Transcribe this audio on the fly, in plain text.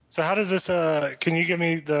So how does this? Can you give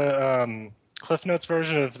me the Cliff Notes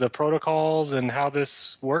version of the protocols and how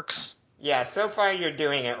this works? Yeah, so far you're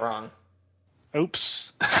doing it wrong.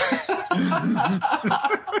 Oops.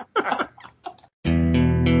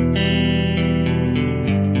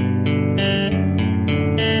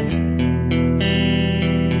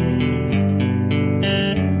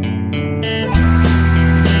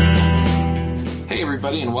 Hey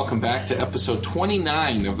everybody, and welcome back to episode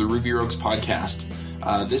 29 of the Ruby Rogues podcast.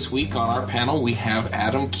 This week on our panel we have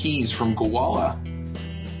Adam Keys from Gowalla.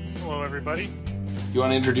 Hello everybody. You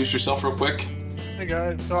want to introduce yourself real quick? Hey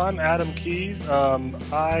guys, so I'm Adam Keys.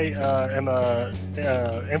 I am a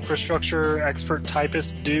infrastructure expert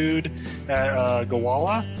typist dude at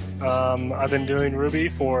Gowalla. I've been doing Ruby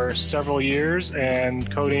for several years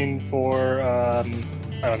and coding for,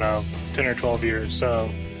 10 or 12 years. So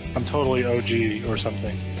I'm totally OG or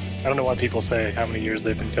something. I don't know why people say how many years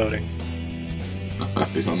they've been coding.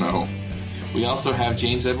 I don't know. We also have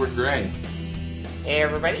James Edward Gray. Hey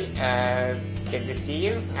everybody, good to see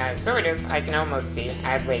you. Sort of, I can almost see. I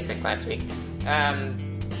had LASIK last week.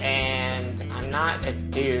 And I'm not a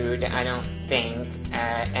dude, I don't think.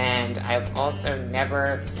 And I've also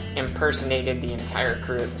never impersonated the entire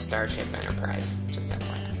crew of the Starship Enterprise. Just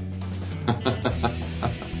FYI.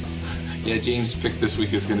 Yeah, James' pick this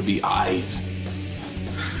week is going to be eyes.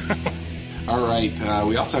 All right,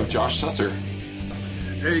 we also have Josh Susser.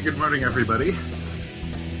 Hey, good morning, everybody.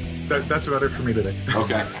 That's about it for me today.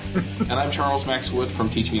 Okay. And I'm Charles Max Wood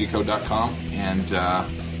from teachmetocode.com. And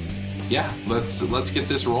let's get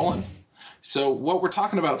this rolling. So what we're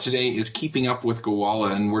talking about today is keeping up with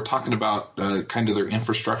Gowalla, and we're talking about kind of their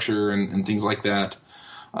infrastructure and things like that.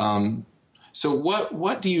 So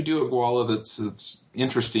what do you do at Gowalla that's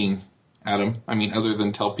interesting, Adam? I mean, other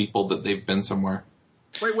than tell people that they've been somewhere.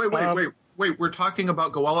 Wait. We're talking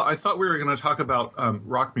about Gowalla? I thought we were going to talk about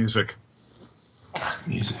rock music.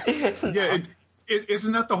 Music. Yeah,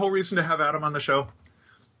 isn't that the whole reason to have Adam on the show?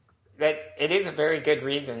 That it is a very good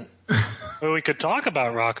reason. Well, we could talk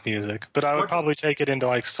about rock music, but I would probably take it into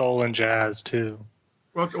like soul and jazz too.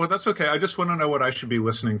 Well, that's okay. I just want to know what I should be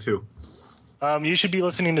listening to. You should be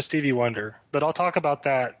listening to Stevie Wonder, but I'll talk about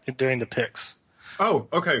that during the picks. Oh,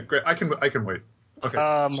 okay, great. I can wait.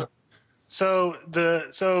 Okay. So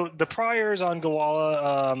the priors on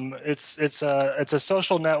Gowalla, it's a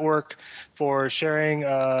social network for sharing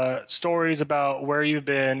stories about where you've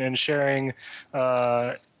been and sharing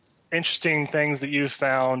interesting things that you've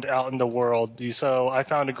found out in the world. So I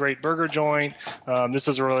found a great burger joint. These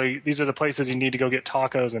are the places you need to go get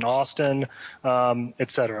tacos in Austin,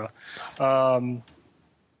 etc.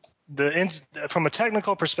 From a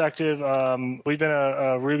technical perspective, we've been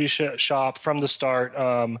a Ruby shop from the start.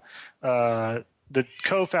 The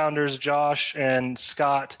co-founders, Josh Williams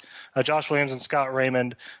and Scott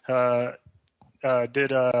Raymond,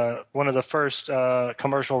 did one of the first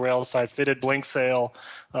commercial Rails sites. They did Blink Sail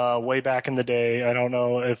way back in the day. I don't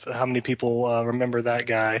know how many people remember that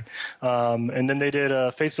guy. And then they did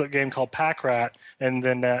a Facebook game called Pack Rat, and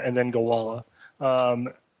then Gowalla.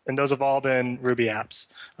 And those have all been Ruby apps.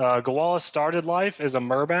 Gowalla started life as a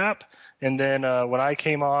MERB app, and then when I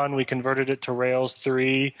came on, we converted it to Rails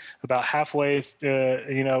 3 about halfway,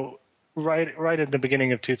 right at the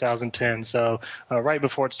beginning of 2010, so right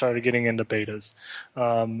before it started getting into betas.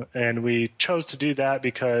 And we chose to do that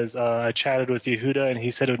because I chatted with Yehuda, and he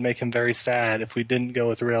said it would make him very sad if we didn't go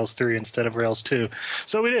with Rails 3 instead of Rails 2.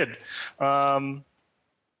 So we did.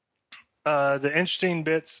 The interesting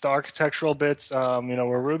bits, the architectural bits,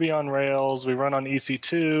 we're Ruby on Rails. We run on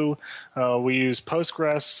EC2. We use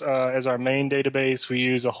Postgres as our main database. We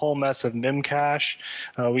use a whole mess of Memcache.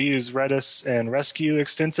 We use Redis and Rescue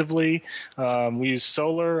extensively. We use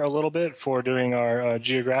Solr a little bit for doing our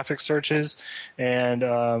geographic searches.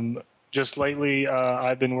 And just lately,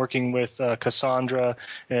 I've been working with Cassandra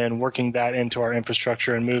and working that into our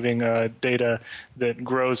infrastructure and moving data that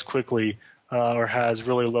grows quickly or has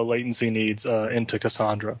really low latency needs into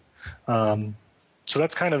Cassandra. So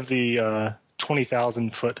that's kind of the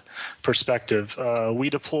 20,000 foot perspective. We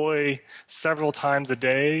deploy several times a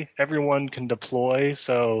day. Everyone can deploy.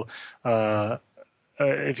 So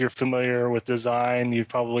if you're familiar with design, you've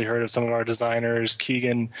probably heard of some of our designers,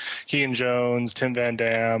 Keegan Jones, Tim Van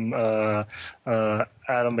Dam,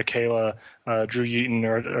 Adam Michaela, Drew Yeaton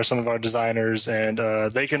are some of our designers, and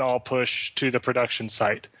they can all push to the production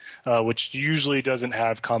site, which usually doesn't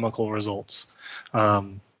have comical results.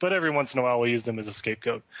 But every once in a while we use them as a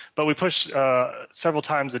scapegoat. But we push several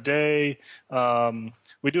times a day.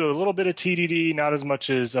 We do a little bit of TDD, not as much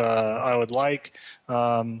as I would like.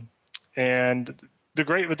 And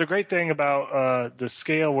the great thing about the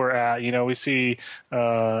scale we're at, we see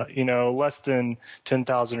less than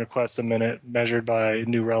 10,000 requests a minute measured by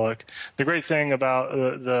New Relic. The great thing about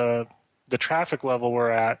the traffic level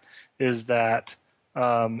we're at is that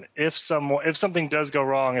if something does go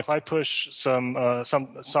wrong, if I push some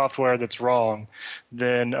software that's wrong,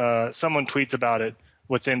 then someone tweets about it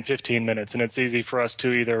within 15 minutes, and it's easy for us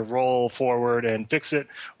to either roll forward and fix it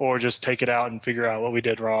or just take it out and figure out what we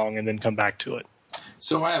did wrong and then come back to it.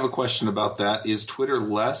 So I have a question about that. Is Twitter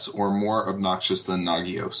less or more obnoxious than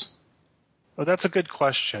Nagios? Well, that's a good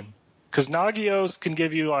question, because Nagios can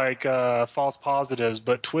give you like false positives,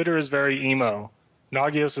 but Twitter is very emo.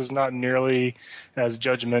 Nagios is not nearly as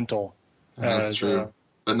judgmental. That's true.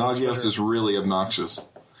 But Nagios is really obnoxious.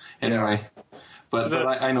 Anyway, but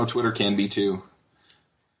I know Twitter can be too.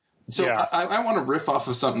 So I want to riff off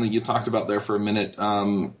of something that you talked about there for a minute.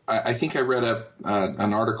 I think I read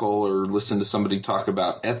an article or listened to somebody talk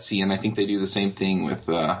about Etsy, and I think they do the same thing with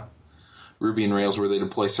Ruby on Rails, where they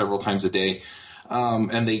deploy several times a day,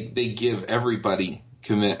 and they give everybody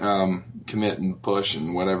commit and push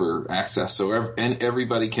and whatever access. So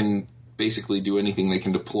everybody can basically do anything they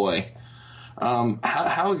can deploy.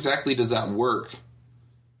 How exactly does that work?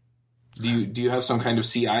 Do you have some kind of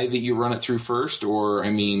CI that you run it through first, or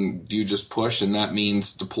do you just push and that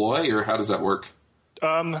means deploy, or how does that work?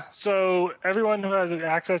 So everyone who has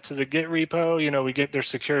access to the Git repo, we get their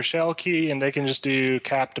secure shell key, and they can just do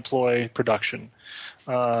cap deploy production.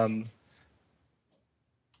 We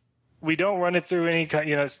don't run it through any kind,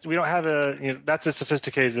 we don't have that's as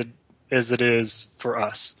sophisticated as it is for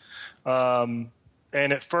us. And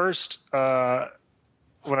at first, when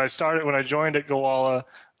I joined at Gowalla,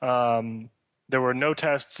 there were no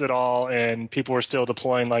tests at all, and people were still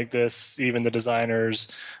deploying like this. Even the designers,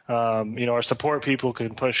 our support people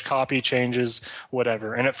can push copy changes,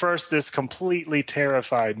 whatever. And at first, this completely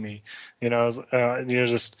terrified me.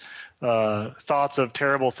 Just thoughts of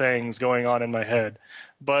terrible things going on in my head.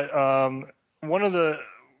 But one of the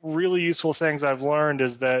really useful things I've learned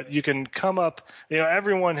is that you can come up.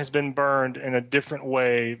 Everyone has been burned in a different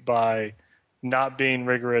way by not being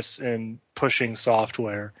rigorous in pushing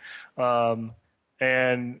software.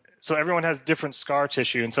 And so everyone has different scar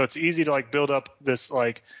tissue. And so it's easy to build up this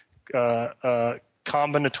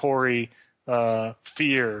combinatory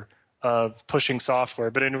fear of pushing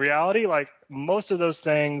software. But in reality, most of the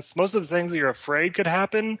things that you're afraid could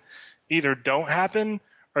happen either don't happen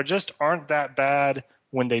or just aren't that bad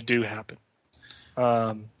when they do happen.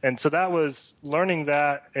 And so that was learning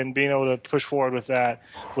that and being able to push forward with that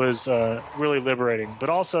was really liberating. But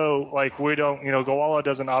also, we don't, Gowalla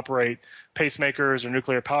doesn't operate pacemakers or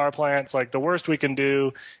nuclear power plants. The worst we can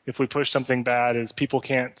do if we push something bad is people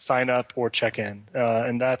can't sign up or check in.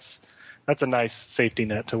 And that's a nice safety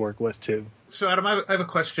net to work with too. So Adam, I have a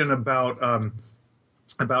question about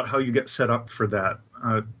how you get set up for that.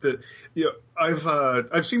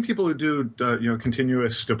 I've seen people who do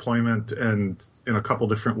continuous deployment and in a couple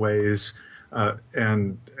different ways,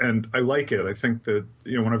 and I like it. I think that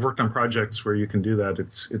when I've worked on projects where you can do that,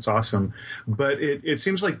 it's awesome. But it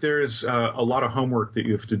seems like there's a lot of homework that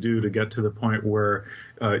you have to do to get to the point where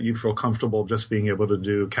you feel comfortable just being able to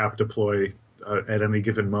do cap deploy at any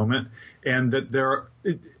given moment, and that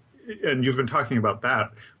and you've been talking about that,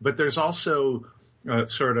 but there's also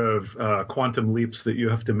quantum leaps that you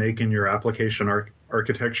have to make in your application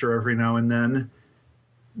architecture every now and then.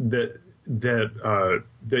 That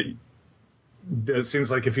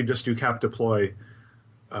seems like if you just do cap deploy,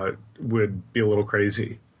 would be a little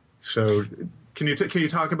crazy. So can you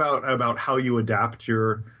talk about how you adapt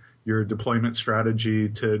your deployment strategy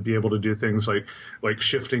to be able to do things like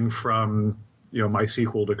shifting from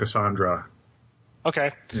MySQL to Cassandra?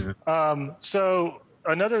 Okay. Yeah. So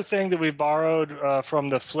another thing that we've borrowed from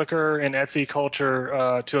the Flickr and Etsy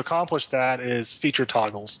culture to accomplish that is feature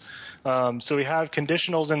toggles. So we have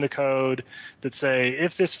conditionals in the code that say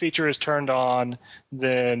if this feature is turned on,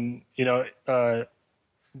 then do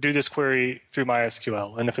this query through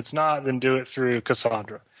MySQL, and if it's not, then do it through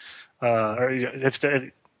Cassandra.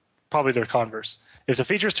 Probably they're converse. If the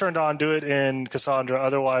feature is turned on, do it in Cassandra.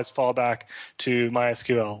 Otherwise, fall back to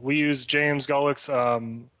MySQL. We use James Golick's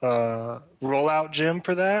rollout gem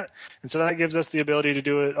for that, and so that gives us the ability to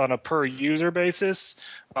do it on a per user basis.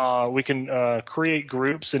 We can create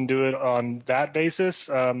groups and do it on that basis.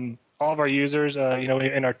 All of our users,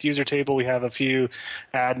 in our user table, we have a few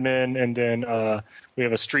admin, and then we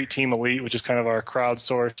have a street team elite, which is kind of our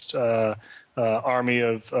crowdsourced army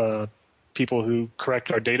of people who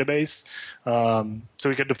correct our database. So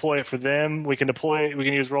we could deploy it for them. We can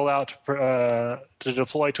use rollout to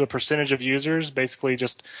deploy to a percentage of users, basically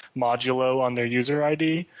just modulo on their user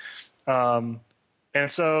ID. And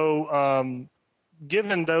so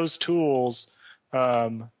given those tools,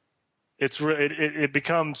 it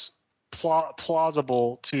becomes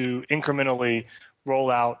plausible to incrementally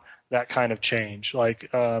roll out that kind of change. Like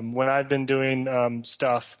when I've been doing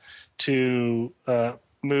stuff to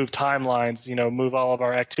move timelines, move all of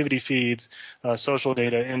our activity feeds, social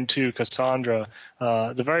data into Cassandra,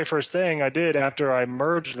 the very first thing I did after I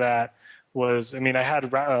merged that was, I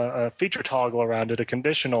had a feature toggle around it, a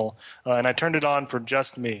conditional, and I turned it on for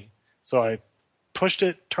just me. So I pushed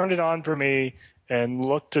it, turned it on for me, and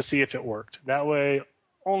looked to see if it worked. That way,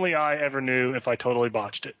 only I ever knew if I totally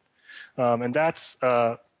botched it. And that's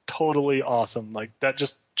totally awesome. Like that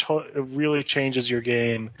just it really changes your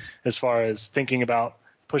game as far as thinking about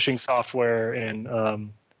pushing software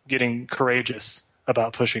and getting courageous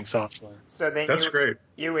about pushing software. So then that's great.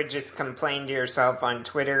 You would just complain to yourself on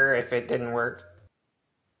Twitter if it didn't work?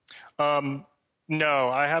 No,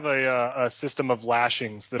 I have a system of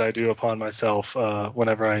lashings that I do upon myself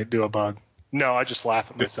whenever I do a bug. No, I just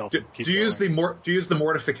laugh at myself. Do you use the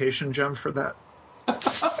mortification gem for that?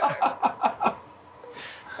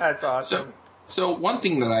 That's awesome. So one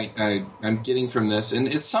thing that I'm getting from this, and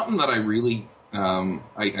it's something that I really,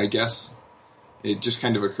 I guess it just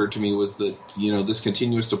kind of occurred to me, was that, this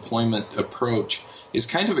continuous deployment approach is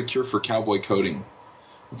kind of a cure for cowboy coding,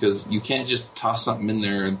 because you can't just toss something in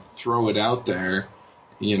there and throw it out there.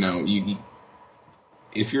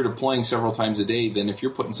 If you're deploying several times a day, then if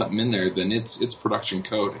you're putting something in there, then it's production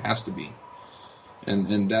code. It has to be.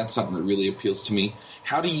 And that's something that really appeals to me.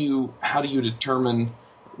 How do you determine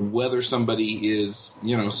whether somebody is,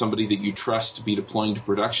 somebody that you trust to be deploying to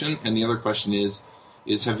production? And the other question is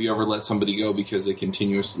have you ever let somebody go because they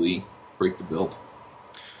continuously break the build?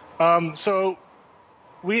 So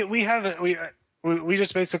we haven't, we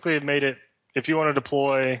just basically have made it, if you want to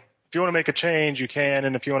deploy, if you want to make a change, you can.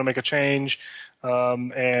 And if you want to make a change,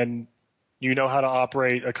 and you know how to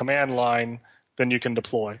operate a command line, then you can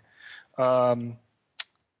deploy.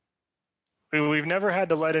 We've never had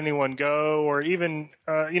to let anyone go, or even,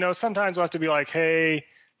 sometimes we'll have to be like, hey,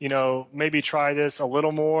 maybe try this a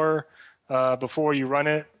little more before you run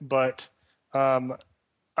it. But I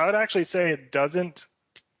would actually say it doesn't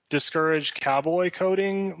discourage cowboy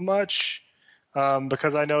coding much,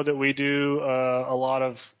 because I know that we do a lot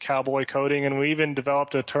of cowboy coding, and we even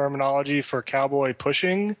developed a terminology for cowboy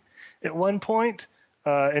pushing at one point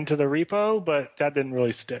into the repo, but that didn't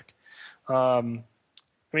really stick.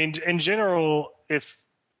 In general, if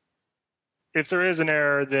there is an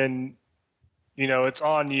error, then it's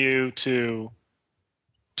on you to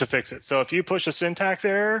fix it. So if you push a syntax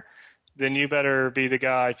error, then you better be the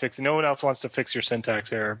guy fixing. No one else wants to fix your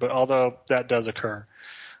syntax error, but although that does occur.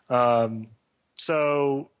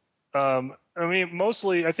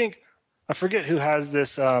 Mostly, I think, I forget who has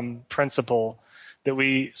this principle that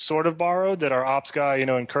we sort of borrowed, that our ops guy,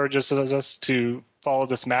 encourages us to follow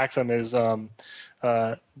this maxim, is do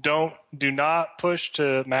not push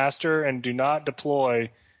to master and do not deploy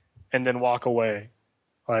and then walk away.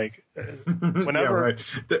 Like whenever.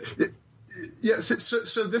 Yeah, right.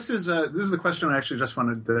 So this is the question I actually just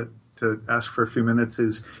wanted to ask for a few minutes.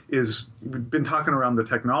 Is we've been talking around the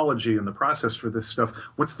technology and the process for this stuff.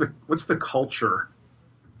 What's the culture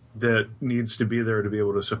that needs to be there to be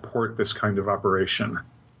able to support this kind of operation?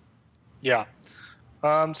 Yeah.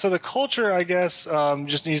 So the culture, I guess,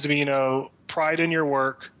 just needs to be, pride in your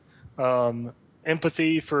work,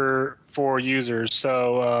 empathy for users.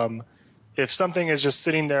 So if something is just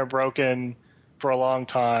sitting there broken for a long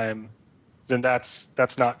time, then that's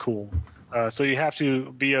not cool. So you have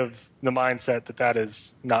to be of the mindset that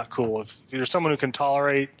is not cool. If you're someone who can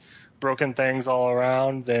tolerate broken things all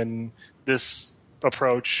around, then this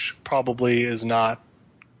approach probably is not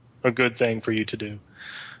a good thing for you to do.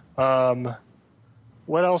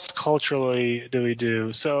 What else culturally do we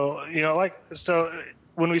do? So,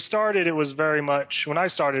 when I started, it was very much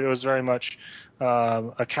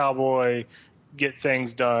a cowboy, get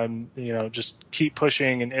things done, just keep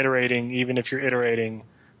pushing and iterating, even if you're iterating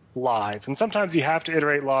live. And sometimes you have to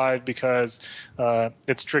iterate live because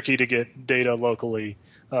it's tricky to get data locally.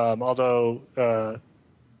 Although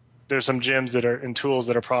there's some gems and tools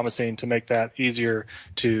that are promising to make that easier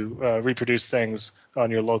to reproduce things on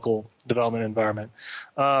your local development environment.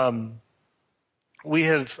 We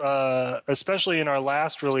have, especially in our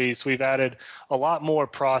last release, we've added a lot more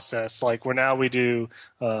process. Like we do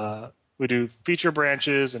feature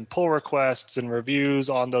branches and pull requests and reviews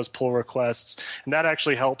on those pull requests, and that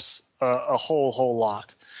actually helps a whole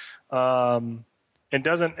lot. It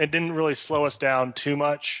didn't really slow us down too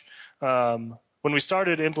much. When we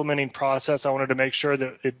started implementing process, I wanted to make sure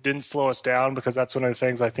that it didn't slow us down, because that's one of the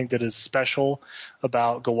things I think that is special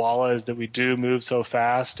about Gowalla, is that we do move so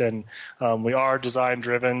fast, and we are design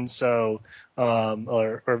driven. So,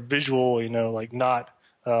 or visual, like not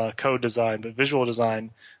code design, but visual design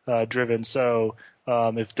driven. So,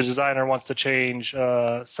 if the designer wants to change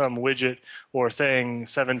some widget or thing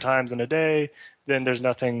 7 times in a day, then there's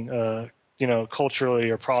nothing, culturally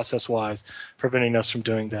or process-wise preventing us from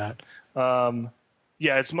doing that.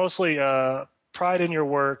 It's mostly pride in your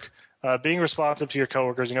work, being responsive to your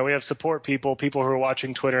coworkers. We have support people who are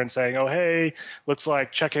watching Twitter and saying, oh, hey, looks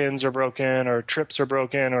like check-ins are broken or trips are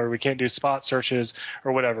broken or we can't do spot searches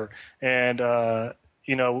or whatever. And,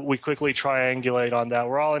 we quickly triangulate on that.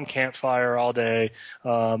 We're all in Campfire all day.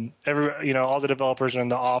 All the developers are in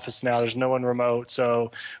the office now. There's no one remote.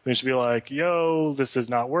 So we just be like, yo, this is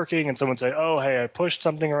not working. And someone say, oh, hey, I pushed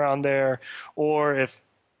something around there. Or if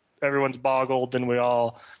everyone's boggled, then we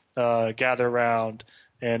all gather around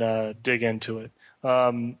and dig into it.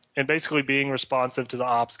 And basically being responsive to the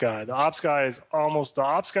ops guy. The ops guy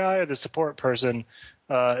or the support person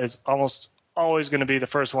is almost always going to be the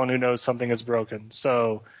first one who knows something is broken.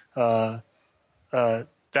 So that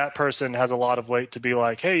person has a lot of weight to be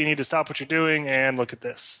like, hey, you need to stop what you're doing and look at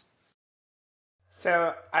this.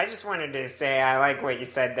 So I just wanted to say I like what you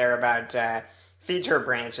said there about feature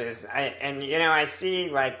branches. I see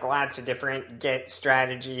like lots of different Git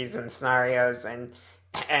strategies and scenarios, and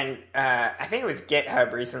I think it was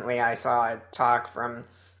GitHub recently I saw a talk from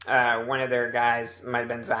one of their guys, might have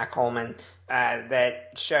been Zach Holman, that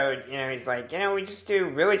showed, he's like, we just do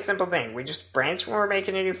really simple thing. We just branch when we're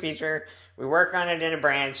making a new feature. We work on it in a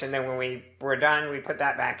branch, and then when we're done, we put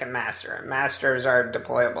that back in master. And master is our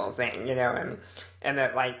deployable thing, and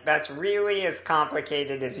that that's really as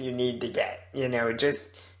complicated as you need to get,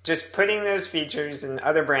 just putting those features in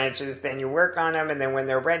other branches, then you work on them, and then when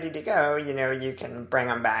they're ready to go, you can bring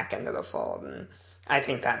them back into the fold. And I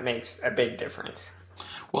think that makes a big difference.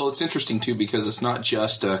 Well, it's interesting, too, because it's not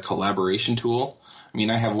just a collaboration tool. I mean,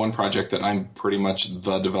 I have one project that I'm pretty much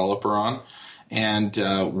the developer on. And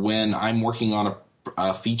when I'm working on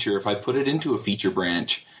a feature, if I put it into a feature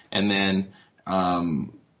branch and then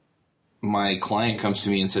my client comes to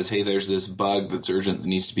me and says, hey, there's this bug that's urgent that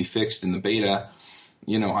needs to be fixed in the beta,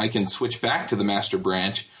 I can switch back to the master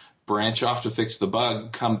branch off to fix the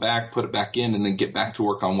bug, come back, put it back in, and then get back to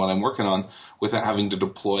work on what I'm working on without having to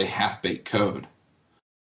deploy half-baked code.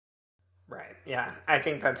 Right. Yeah, I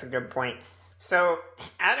think that's a good point. So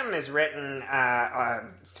Adam has written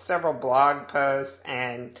several blog posts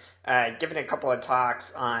and given a couple of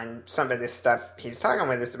talks on some of this stuff he's talking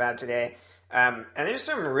with us about today. And there's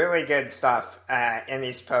some really good stuff in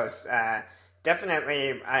these posts.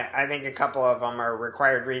 Definitely, I think a couple of them are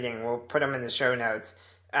required reading. We'll put them in the show notes.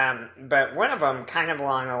 But one of them, kind of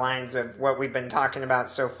along the lines of what we've been talking about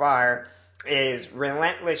so far, is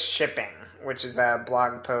relentless shipping, which is a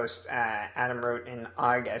blog post Adam wrote in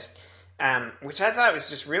August, which I thought was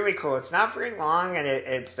just really cool. It's not very long, and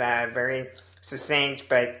it's very succinct,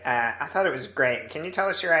 but I thought it was great. Can you tell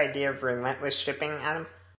us your idea of relentless shipping, Adam?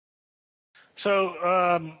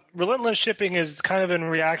 So relentless shipping is kind of in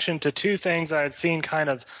reaction to 2 things I had seen kind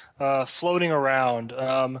of floating around.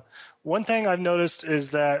 One thing I've noticed is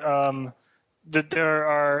that that there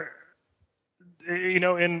are,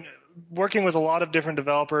 in working with a lot of different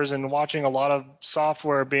developers and watching a lot of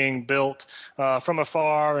software being built from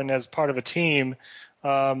afar and as part of a team,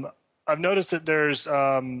 I've noticed that there's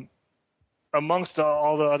amongst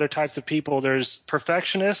all the other types of people, there's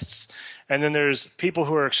perfectionists, and then there's people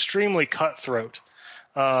who are extremely cutthroat.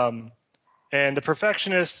 And the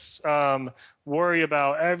perfectionists worry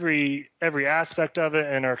about every aspect of it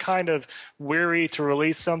and are kind of weary to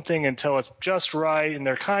release something until it's just right, and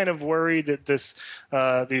they're kind of worried that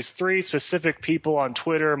these 3 specific people on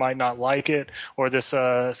Twitter might not like it, or this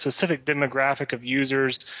specific demographic of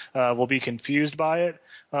users will be confused by it.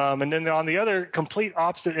 And then on the other complete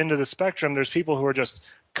opposite end of the spectrum, there's people who are just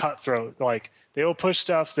cutthroat. Like, they will push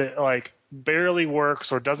stuff that barely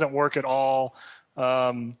works or doesn't work at all,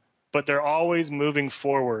 but they're always moving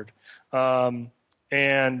forward.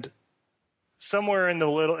 And somewhere in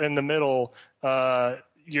the middle,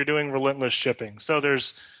 you're doing relentless shipping. So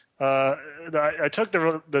there's, I took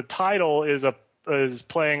the title is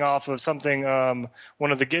playing off of something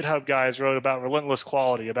one of the GitHub guys wrote about relentless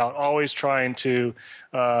quality, about always trying to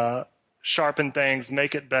sharpen things,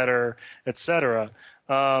 make it better, etc.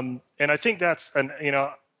 And I think that's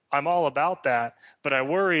I'm all about that, but I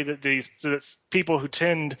worry that that people who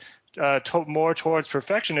tend more towards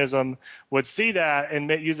perfectionism would see that and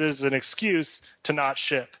use it as an excuse to not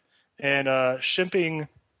ship. And shipping,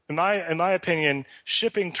 in my opinion,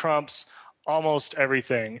 shipping trumps almost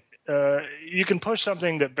everything. You can push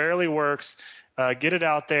something that barely works, get it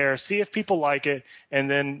out there, see if people like it, and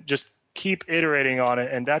then just keep iterating on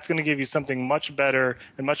it, and that's going to give you something much better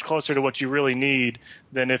and much closer to what you really need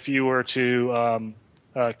than if you were to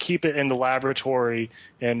keep it in the laboratory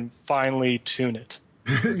and finally tune it.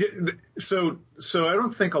 So I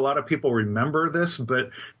don't think a lot of people remember this, but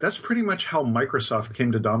that's pretty much how Microsoft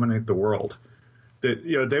came to dominate the world.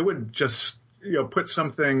 That they would just put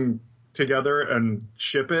something together and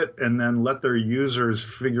ship it, and then let their users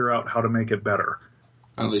figure out how to make it better.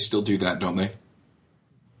 Oh, they still do that, don't they?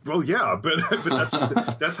 Well, yeah, but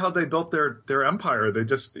that's how they built their empire. They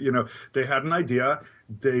just they had an idea.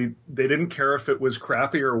 They didn't care if it was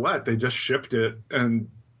crappy or what. They just shipped it and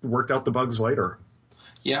worked out the bugs later.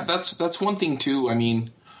 Yeah, that's one thing too. I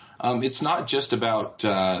mean, it's not just about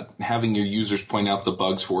having your users point out the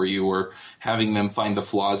bugs for you or having them find the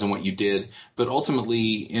flaws in what you did, but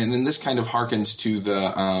ultimately, and this kind of harkens to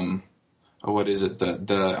the what is it?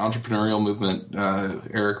 The entrepreneurial movement.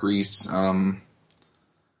 Eric Ries.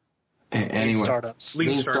 Anyway,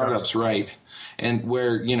 lean startups, right? And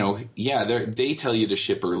where they tell you to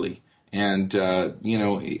ship early, and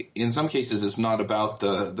in some cases it's not about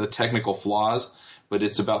the technical flaws, but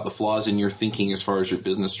it's about the flaws in your thinking as far as your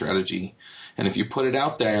business strategy. And if you put it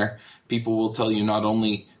out there, people will tell you not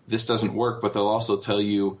only this doesn't work, but they'll also tell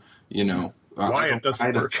you, why it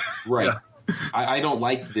doesn't work. Right. Yeah. I don't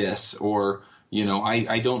like this, or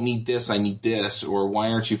I don't need this, I need this, or why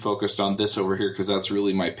aren't you focused on this over here, because that's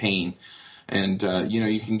really my pain. And,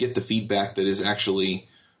 you can get the feedback that is actually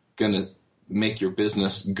going to make your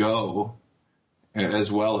business go,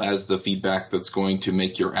 as well as the feedback that's going to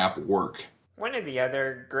make your app work. One of the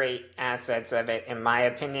other great assets of it, in my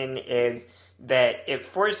opinion, is that it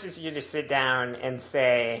forces you to sit down and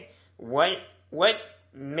say, what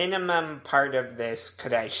minimum part of this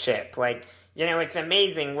could I ship? Like, it's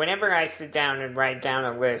amazing. Whenever I sit down and write down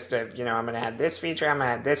a list of, I'm going to add this feature, I'm going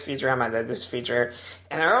to add this feature, I'm going to add this feature,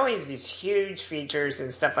 and there are always these huge features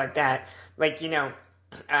and stuff like that. Like,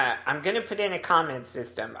 I'm going to put in a comment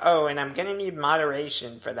system. Oh, and I'm going to need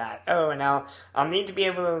moderation for that. Oh, and I'll need to be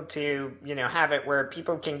able to, have it where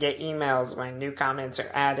people can get emails when new comments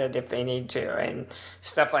are added if they need to, and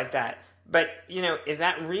stuff like that. But, is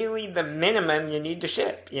that really the minimum you need to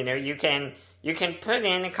ship? You can put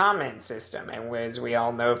in a comment system, and as we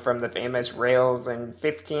all know from the famous Rails in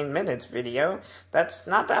 15 minutes video, that's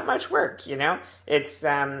not that much work, It's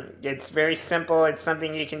very simple. It's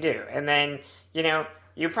something you can do. And then,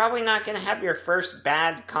 you're probably not going to have your first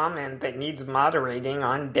bad comment that needs moderating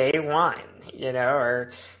on day one,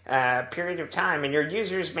 or a period of time. And your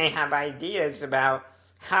users may have ideas about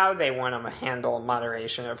how they want to handle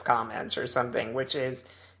moderation of comments or something, which is,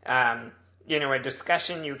 a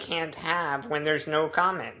discussion you can't have when there's no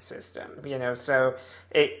comment system, So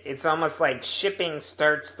it's almost like shipping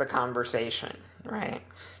starts the conversation, right?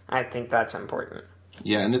 I think that's important.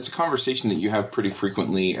 Yeah, and it's a conversation that you have pretty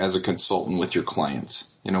frequently as a consultant with your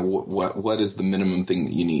clients. What is the minimum thing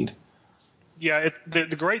that you need? Yeah,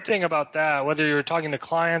 the great thing about that, whether you're talking to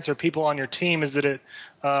clients or people on your team, is that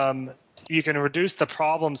you can reduce the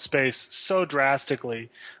problem space so drastically.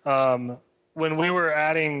 When we were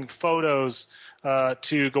adding photos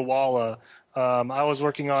to Gowalla, I was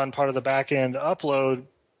working on part of the back-end upload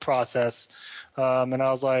process. And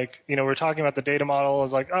I was like, we're talking about the data model. I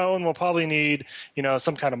was like, and we'll probably need,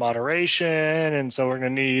 some kind of moderation. And so we're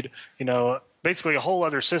going to need, basically a whole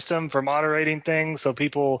other system for moderating things so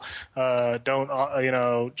people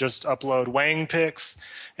don't, just upload Wang pics.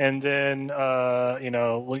 And then,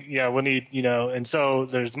 we'll need, and so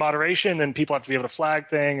there's moderation, then people have to be able to flag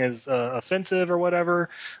thing as offensive or whatever.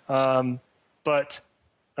 But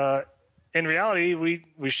in reality,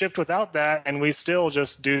 we shipped without that, and we still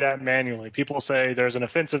just do that manually. People say there's an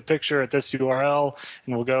offensive picture at this URL,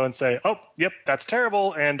 and we'll go and say, oh, yep, that's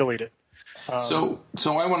terrible, and delete it. So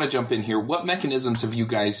I want to jump in here. What mechanisms have you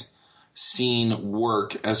guys seen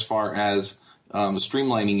work as far as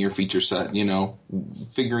streamlining your feature set,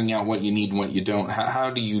 figuring out what you need and what you don't? How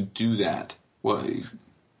do you do that?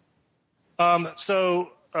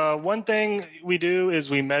 One thing we do is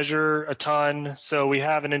we measure a ton. So we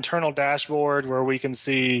have an internal dashboard where we can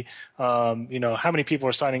see, how many people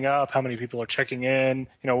are signing up, how many people are checking in,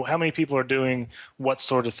 how many people are doing what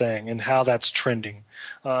sort of thing and how that's trending.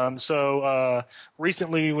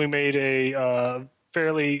 Recently we made a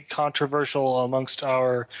fairly controversial amongst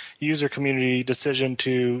our user community decision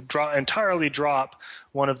to entirely drop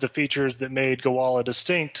one of the features that made Gowalla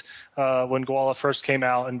distinct when Gowalla first came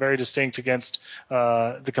out, and very distinct against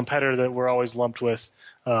the competitor that we're always lumped with,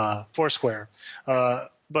 Foursquare.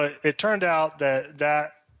 But it turned out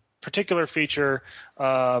that particular feature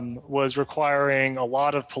was requiring a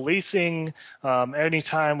lot of policing.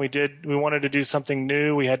 Anytime we wanted to do something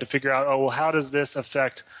new, we had to figure out, how does this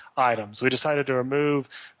affect items? We decided to remove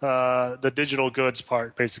the digital goods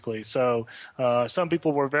part, basically. So some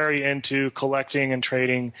people were very into collecting and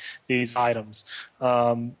trading these items,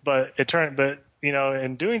 but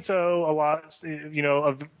in doing so, a lot,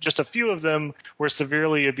 of just a few of them were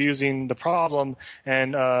severely abusing the problem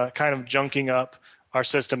and kind of junking up our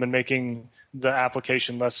system and making the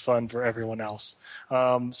application less fun for everyone else.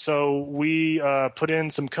 So we put in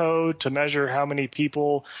some code to measure how many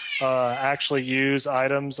people actually use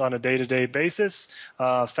items on a day-to-day basis,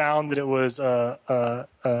 found that it was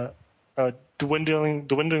a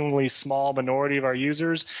dwindlingly small minority of our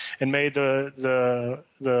users, and made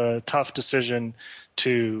the tough decision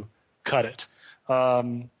to cut it.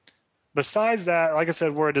 Besides that, like I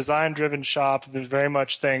said, we're a design-driven shop. There's very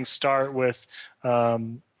much things start with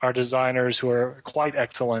our designers who are quite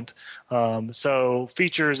excellent. So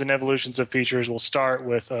features and evolutions of features will start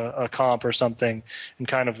with a comp or something and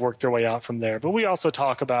kind of work their way out from there. But we also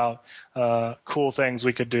talk about cool things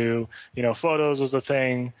we could do. Photos was a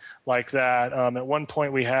thing like that. At one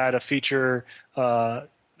point, we had a feature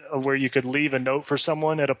where you could leave a note for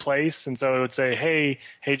someone at a place, and so it would say, hey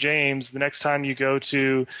James, the next time you go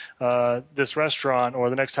to this restaurant, or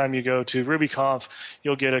the next time you go to RubyConf,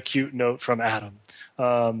 you'll get a cute note from Adam.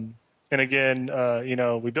 And again,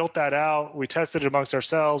 we built that out, we tested it amongst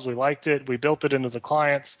ourselves, we liked it, we built it into the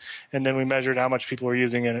clients, and then we measured how much people were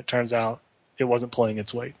using it, and it turns out it wasn't pulling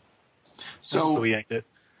its weight. So we yanked it.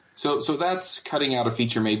 So that's cutting out a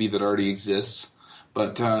feature maybe that already exists.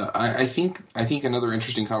 But I think another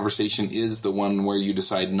interesting conversation is the one where you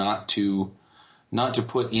decide not to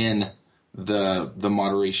put in the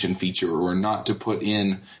moderation feature, or not to put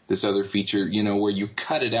in this other feature, where you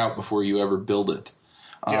cut it out before you ever build it.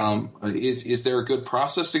 Yeah. Is there a good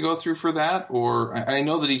process to go through for that? Or I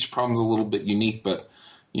know that each problem's a little bit unique, but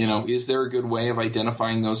is there a good way of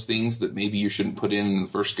identifying those things that maybe you shouldn't put in the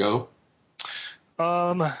first go?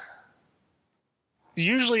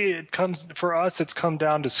 Usually it's come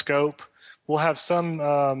down to scope. We'll have some,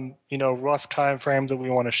 rough time frames that we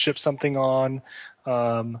want to ship something on.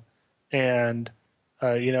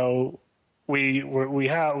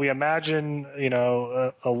 We imagine,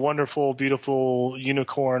 a wonderful, beautiful,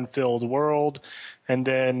 unicorn-filled world. And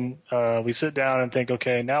then we sit down and think,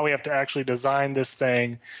 okay, now we have to actually design this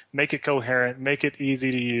thing, make it coherent, make it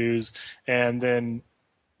easy to use, and then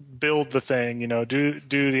build the thing,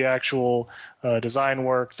 do the actual design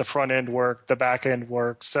work, the front end work, the back end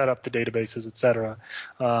work, set up the databases, etc.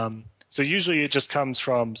 So usually it just comes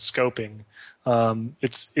from scoping.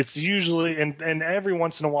 It's usually, and every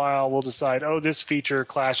once in a while we'll decide, this feature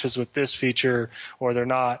clashes with this feature, or they're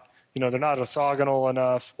not orthogonal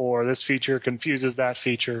enough, or this feature confuses that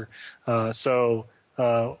feature. So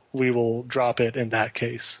we will drop it in that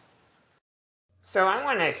case. So I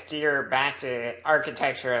want to steer back to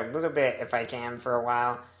architecture a little bit, if I can, for a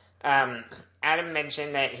while. Adam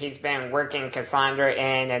mentioned that he's been working Cassandra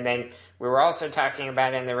in, and then we were also talking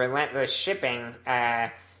about in the relentless shipping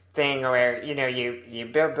thing, where you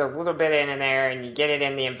build a little bit in there and you get it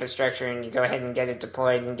in the infrastructure and you go ahead and get it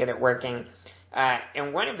deployed and get it working.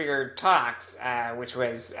 In one of your talks, which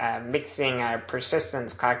was mixing a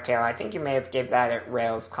persistence cocktail, I think you may have gave that at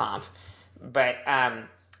RailsConf, but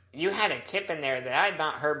you had a tip in there that I had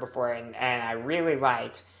not heard before, and I really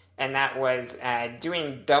liked, and that was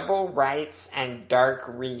doing double writes and dark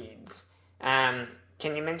reads. Can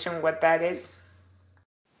you mention what that is?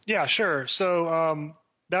 Yeah, sure. So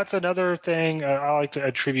that's another thing I like to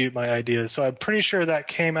attribute my ideas. So I'm pretty sure that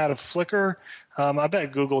came out of Flickr. I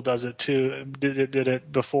bet Google does it too. Did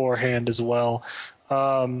it beforehand as well.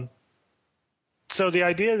 So the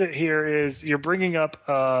idea that here is you're bringing up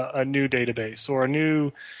a new database, or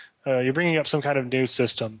you're bringing up some kind of new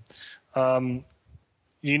system.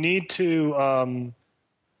 You need to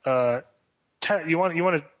you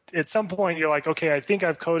want to, at some point you're like, okay, I think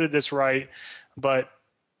I've coded this right, but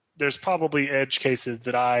there's probably edge cases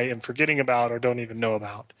that I am forgetting about or don't even know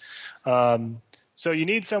about. So you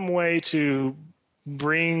need some way to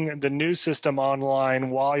bring the new system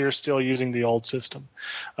online while you're still using the old system.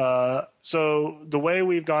 So the way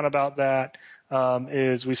we've gone about that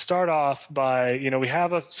is we start off by, we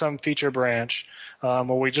have some feature branch where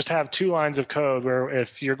we just have 2 lines of code where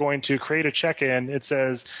if you're going to create a check-in, it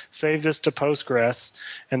says save this to Postgres,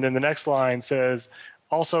 and then the next line says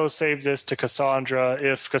also save this to Cassandra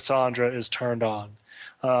if Cassandra is turned on.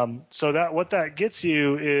 So that what that gets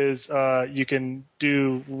you is you can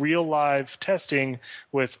do real live testing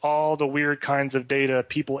with all the weird kinds of data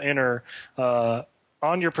people enter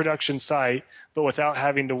on your production site, but without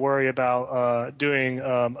having to worry about doing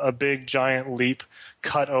a big giant leap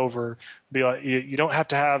cut over. You don't have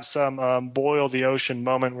to have some boil the ocean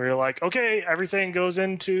moment where you're like, okay, everything goes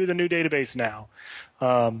into the new database now.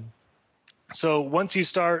 So once you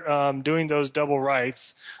start doing those double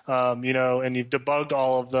writes, and you've debugged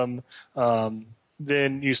all of them,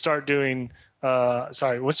 then you start doing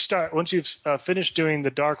once you've finished doing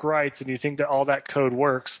the dark writes and you think that all that code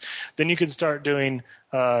works, then you can start doing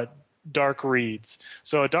dark reads.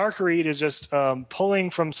 So a dark read is just pulling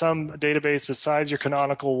from some database besides your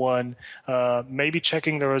canonical one, maybe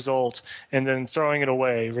checking the result and then throwing it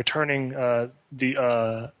away, returning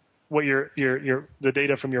the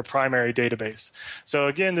data from your primary database. So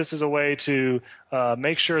again, this is a way to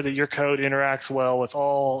make sure that your code interacts well with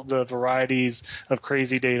all the varieties of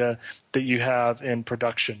crazy data that you have in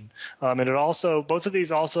production. And it also, both of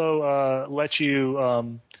these also let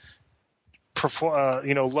you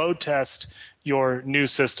load test your new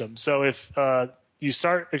system. So if you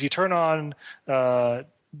turn on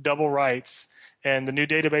double writes and the new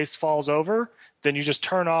database falls over, then you just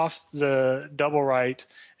turn off the double write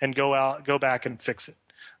and go back and fix it.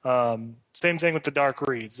 Same thing with the dark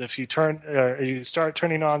reads. If you start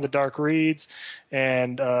turning on the dark reads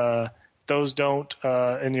and those don't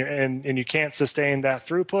and you can't sustain that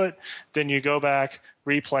throughput, then you go back,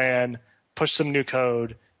 replan, push some new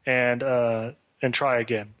code, and try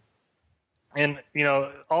again. And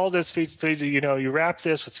all this feeds you wrap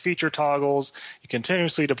this with feature toggles, you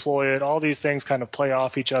continuously deploy it, all these things kind of play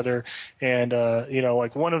off each other. And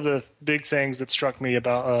like one of the big things that struck me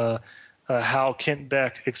about how Kent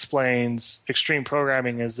Beck explains extreme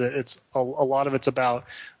programming is that it's a lot of it's about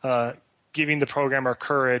giving the programmer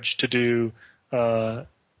courage to do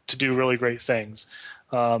really great things.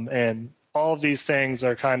 And all of these things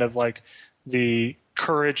are kind of like the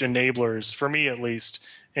courage enablers, for me at least,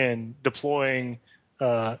 in deploying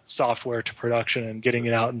software to production and getting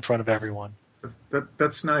it out in front of everyone.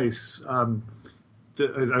 That's nice. I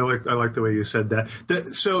like the way you said that.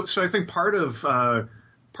 So I think part of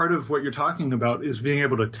what you're talking about is being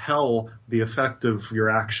able to tell the effect of your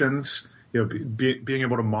actions. Being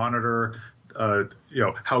able to monitor.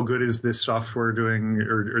 How good is this software doing,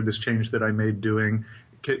 or this change that I made doing.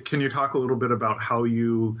 Can you talk a little bit about how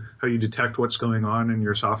you detect what's going on in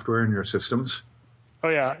your software and your systems? Oh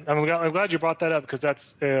yeah, I'm glad you brought that up, because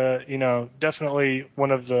that's definitely one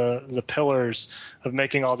of the pillars of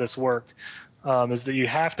making all this work, is that you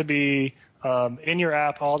have to be in your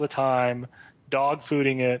app all the time, dog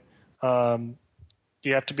fooding it.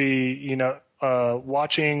 You have to be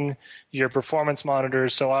watching your performance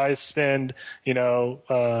monitors. So I spend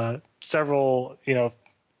several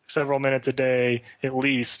minutes a day at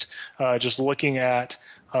least just looking at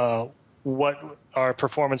what our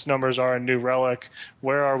performance numbers are in New Relic,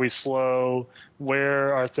 where are we slow,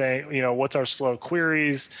 where are things, what's our slow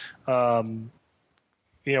queries, what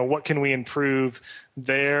can we improve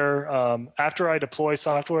there. After I deploy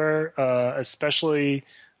software, especially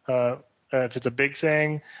if it's a big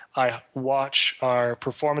thing, I watch our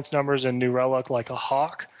performance numbers in New Relic like a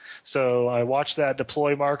hawk. So I watch that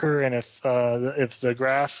deploy marker, and if the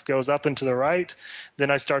graph goes up and to the right,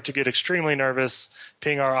 then I start to get extremely nervous,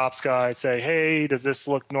 ping our ops guy, say, hey, does this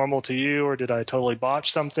look normal to you, or did I totally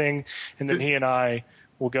botch something? And then he and I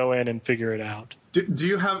will go in and figure it out. Do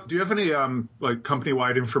you have any like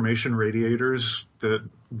company-wide information radiators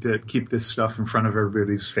that keep this stuff in front of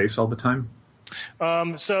everybody's face all the time?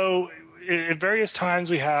 So at various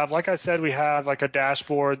times we have like a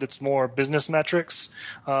dashboard that's more business metrics.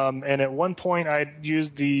 And at one point I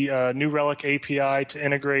used the New Relic API to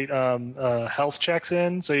integrate health checks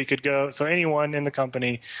in. So anyone in the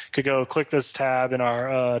company could go click this tab in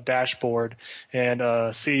our dashboard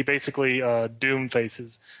and see basically doom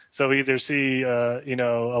faces. So we either see a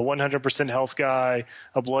 100% health guy,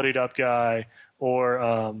 a bloodied up guy,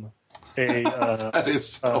 or that is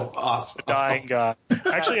so awesome. A dying guy.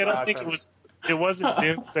 Actually, I don't think it wasn't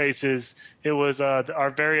doom faces. It was our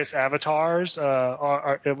various avatars.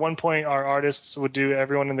 At one point, our artists would do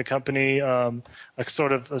everyone in the company a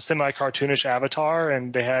sort of a semi-cartoonish avatar,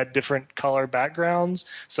 and they had different color backgrounds.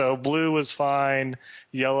 So blue was fine,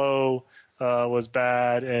 yellow was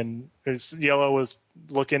bad, and yellow was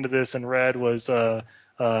look into this, and red was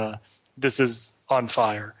this is on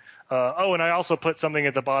fire. And I also put something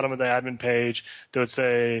at the bottom of the admin page that would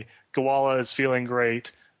say Gowalla is feeling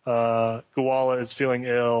great, Gowalla is feeling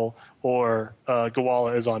ill, or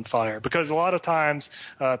Gowalla is on fire. Because a lot of times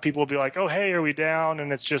people will be like, oh, hey, are we down?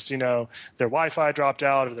 And it's just, their Wi-Fi dropped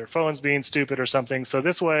out or their phone's being stupid or something. So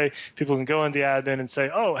this way people can go in the admin and say,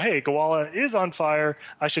 oh, hey, Gowalla is on fire.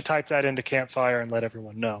 I should type that into Campfire and let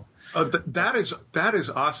everyone know. That is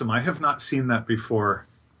awesome. I have not seen that before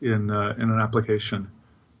in an application.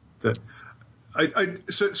 That I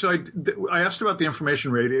asked about the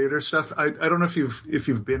information radiator stuff. I don't know if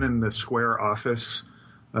you've been in the Square office.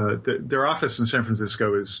 Their office in San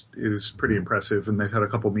Francisco is pretty impressive, and they've had a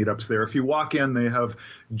couple meetups there. If you walk in, they have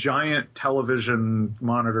giant television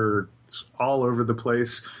monitors all over the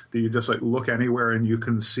place that you just look anywhere and you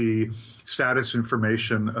can see status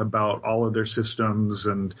information about all of their systems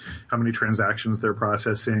and how many transactions they're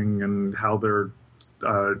processing and how their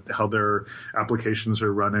applications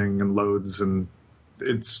are running and loads, and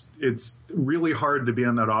it's really hard to be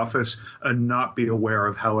in that office and not be aware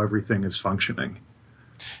of how everything is functioning.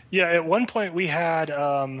 Yeah, at one point we had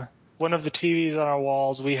one of the TVs on our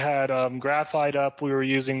walls. We had graphite up. We were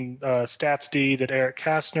using StatsD that Eric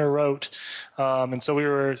Kastner wrote, and so we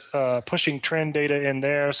were pushing trend data in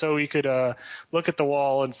there so we could look at the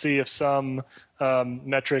wall and see if some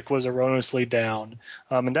metric was erroneously down.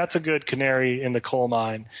 And that's a good canary in the coal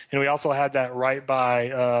mine. And we also had that right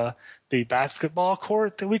by the basketball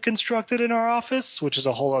court that we constructed in our office, which is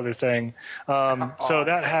a whole other thing. Awesome. So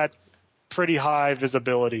that had pretty high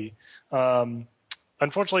visibility.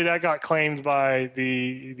 Unfortunately, that got claimed by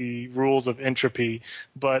the rules of entropy,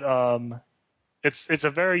 but it's a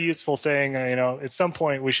very useful thing. At some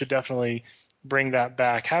point we should definitely bring that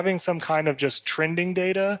back. Having some kind of just trending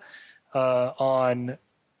data on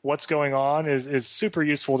what's going on is super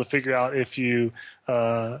useful to figure out if a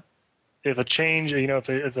change,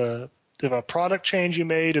 if a product change you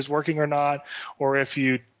made is working or not, or if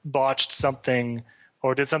you botched something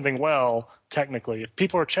or did something well technically. If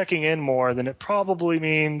people are checking in more, then it probably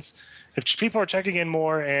means if people are checking in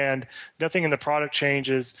more and nothing in the product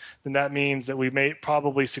changes, then that means that we may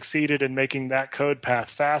probably succeeded in making that code path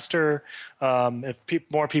faster. If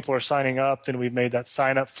more people are signing up, then we've made that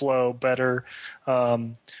sign up flow better.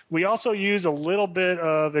 We also use a little bit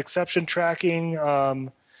of exception tracking.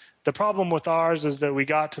 The problem with ours is that we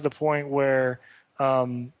got to the point where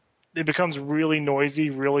it becomes really noisy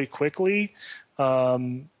really quickly.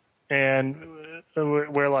 And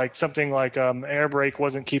where like something like air brake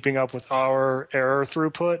wasn't keeping up with our error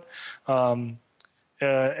throughput. And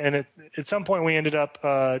at some point we ended up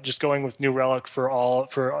just going with New Relic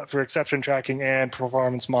for exception tracking and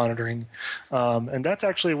performance monitoring. And that's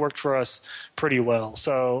actually worked for us pretty well.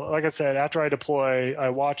 So like I said, after I deploy, I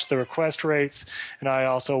watch the request rates and I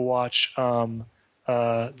also watch the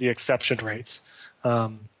exception rates.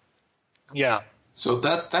 Yeah. So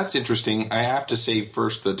that's interesting. I have to say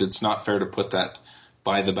first that it's not fair to put that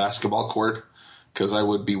by the basketball court, because I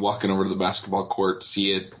would be walking over to the basketball court,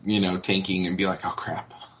 see it, tanking, and be like, oh,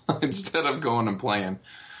 crap, instead of going and playing.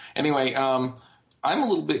 Anyway, I'm a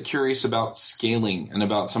little bit curious about scaling and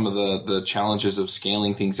about some of the challenges of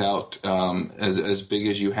scaling things out as big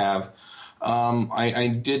as you have. I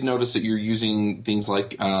did notice that you're using things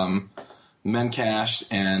like Memcache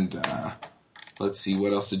and let's see,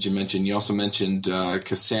 what else did you mention? You also mentioned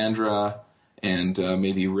Cassandra and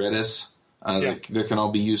maybe Redis. That can all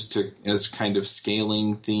be used as kind of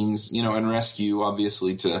scaling things, and Rescue,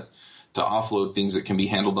 obviously, to offload things that can be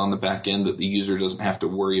handled on the back end that the user doesn't have to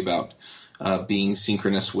worry about being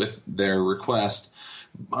synchronous with their request.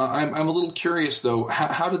 I'm a little curious, though,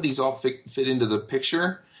 how did these all fit into the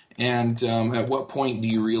picture? And at what point do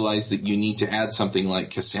you realize that you need to add something like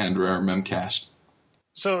Cassandra or Memcached?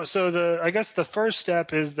 So I guess the first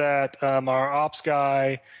step is that our ops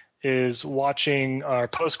guy is watching our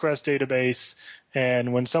Postgres database,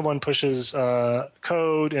 and when someone pushes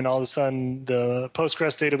code and all of a sudden the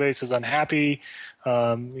Postgres database is unhappy,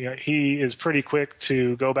 he is pretty quick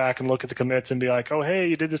to go back and look at the commits and be like, oh, hey,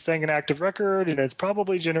 you did this thing in active record and it's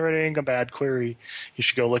probably generating a bad query. You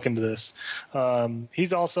should go look into this.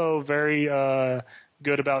 He's also very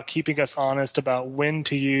good about keeping us honest about when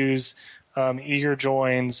to use eager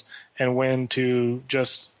joins and when to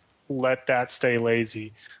just let that stay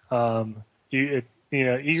lazy.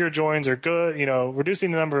 Eager joins are good.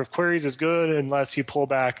 Reducing the number of queries is good unless you pull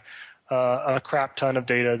back a crap ton of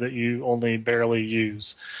data that you only barely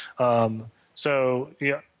use. Definitely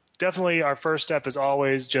our first step is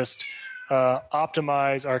always just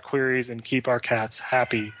optimize our queries and keep our cats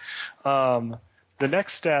happy. The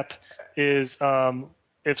next step is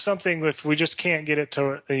if we just can't get it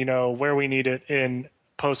to where we need it in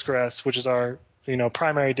Postgres, which is our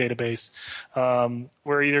primary database,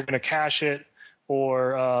 we're either going to cache it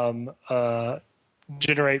or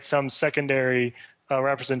generate some secondary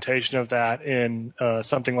representation of that in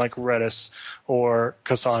something like Redis or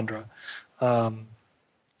Cassandra.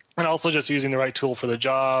 And also just using the right tool for the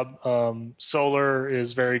job. Solr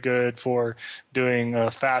is very good for doing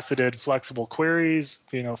faceted, flexible queries,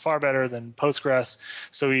 far better than Postgres.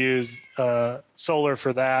 So we use Solr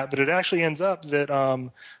for that. But it actually ends up that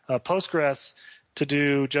Postgres to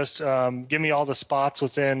do just give me all the spots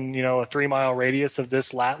within, a 3-mile radius of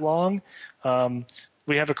this lat long.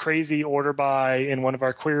 We have a crazy order by in one of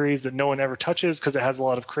our queries that no one ever touches because it has a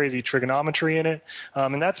lot of crazy trigonometry in it.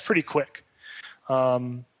 And that's pretty quick.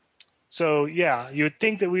 So yeah, you would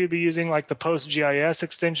think that we would be using like the PostGIS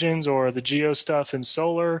extensions or the geo stuff in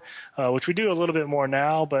Solr, which we do a little bit more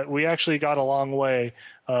now, but we actually got a long way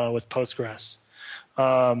with Postgres.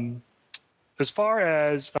 As far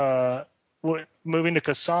as moving to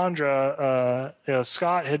Cassandra,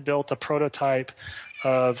 Scott had built a prototype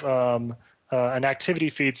of an activity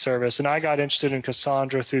feed service, and I got interested in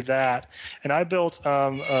Cassandra through that. And I built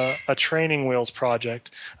a training wheels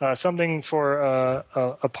project, something for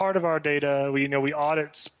a part of our data. We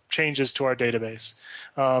audit changes to our database,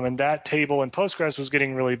 and that table in Postgres was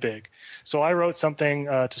getting really big. So I wrote something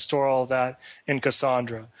to store all of that in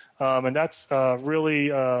Cassandra, and that's really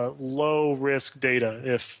low risk data.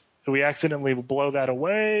 If we accidentally blow that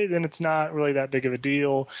away, then it's not really that big of a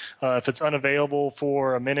deal. If it's unavailable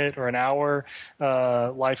for a minute or an hour,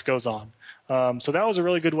 life goes on. So that was a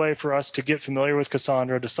really good way for us to get familiar with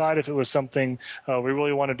Cassandra, decide if it was something we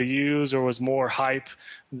really wanted to use or was more hype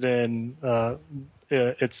than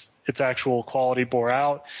its actual quality bore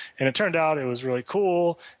out. And it turned out it was really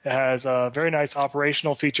cool. It has very nice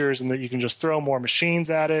operational features in that you can just throw more machines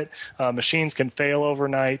at it. Machines can fail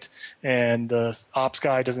overnight, and the ops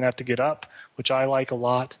guy doesn't have to get up, which I like a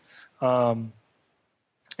lot. And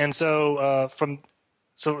so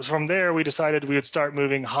from there, we decided we would start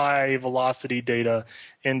moving high velocity data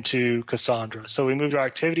into Cassandra. So we moved our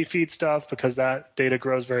activity feed stuff because that data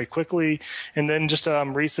grows very quickly. And then just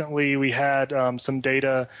recently we had some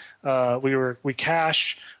data. We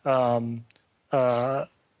cache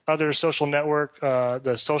other social network,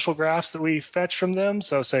 the social graphs that we fetch from them.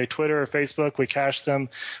 So say Twitter or Facebook, we cache them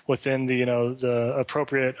within the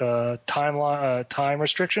appropriate time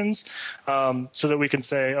restrictions, so that we can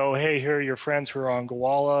say, oh, hey, here are your friends who are on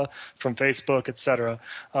Gowalla from Facebook, etc.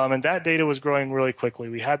 And that data was growing really quickly.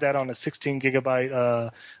 We had that on a 16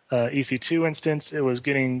 gigabyte EC2 instance. It was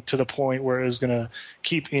getting to the point where it was going to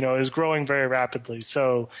keep, it was growing very rapidly.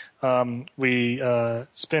 So we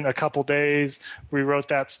spent a couple days, rewrote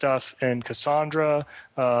that stuff in Cassandra,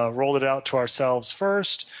 rolled it out to ourselves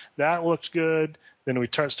first. That looked good. Then we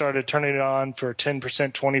started turning it on for 10%,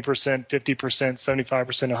 20%, 50%,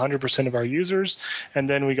 75%, 100% of our users. And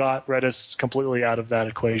then we got Redis completely out of that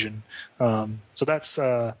equation. So that's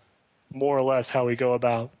more or less how we go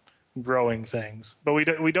about growing things. But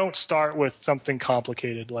we don't start with something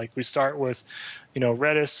complicated. Like we start with,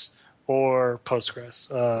 Redis or Postgres.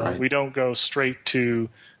 Right. We don't go straight to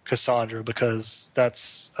Cassandra because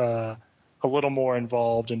that's a little more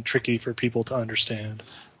involved and tricky for people to understand.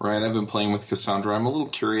 Right. I've been playing with Cassandra. I'm a little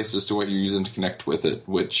curious as to what you're using to connect with it.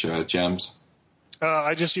 Which gems?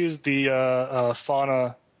 I just used the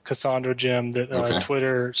Fauna Cassandra gem that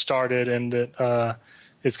Twitter started, and that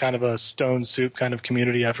is kind of a stone soup kind of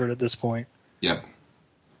community effort at this point. Yep.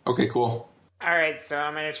 Okay, cool. All right, so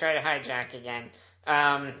I'm going to try to hijack again.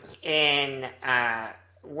 In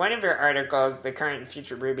one of your articles, The Current and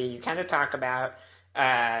Future Ruby, you kind of talk about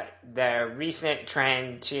the recent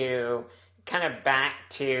trend to kind of back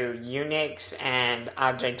to Unix and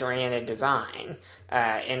object-oriented design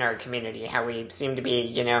in our community. How we seem to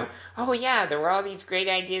be, oh yeah, there were all these great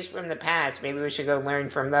ideas from the past. Maybe we should go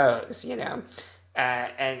learn from those, And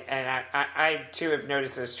I too have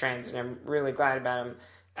noticed those trends, and I'm really glad about them.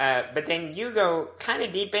 But then you go kind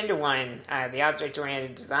of deep into one, the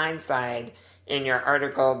object-oriented design side, in your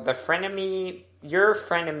article, Your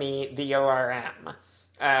Frenemy, the ORM,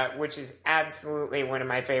 which is absolutely one of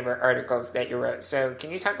my favorite articles that you wrote. So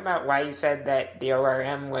can you talk about why you said that the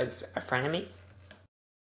ORM was a frenemy?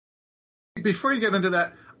 Before you get into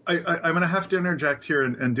that, I'm going to have to interject here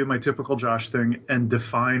and do my typical Josh thing and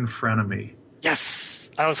define frenemy. Yes,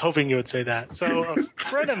 I was hoping you would say that. So a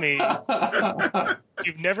frenemy,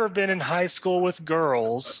 you've never been in high school with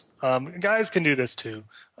girls, Guys can do this too.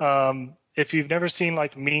 If you've never seen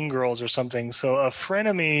like Mean Girls or something, so a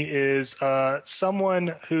frenemy is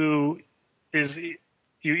someone who is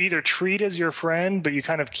you either treat as your friend, but you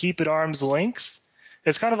kind of keep at arm's length.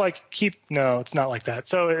 It's kind of like no, it's not like that.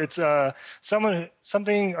 So it's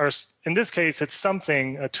something, or in this case, it's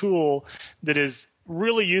something, a tool that is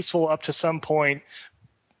really useful up to some point,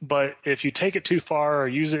 but if you take it too far or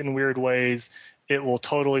use it in weird ways, it will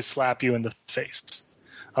totally slap you in the face.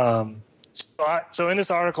 So in this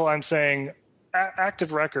article, I'm saying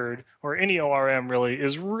Active Record, or any ORM really,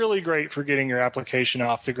 is really great for getting your application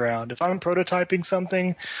off the ground. If I'm prototyping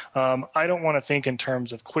something, I don't want to think in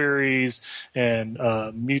terms of queries and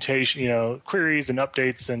mutation, queries and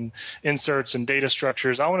updates and inserts and data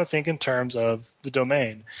structures. I want to think in terms of the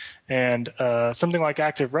domain. And something like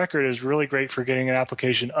Active Record is really great for getting an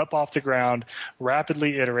application up off the ground,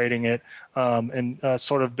 rapidly iterating it, and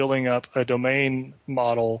sort of building up a domain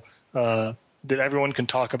model that everyone can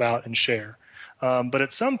talk about and share. But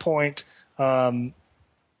at some point, either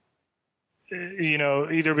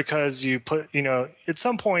because you put, at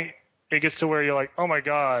some point it gets to where you're like, oh my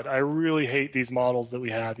God, I really hate these models that we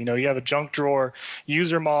have. You have a junk drawer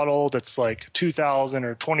user model that's like 2,000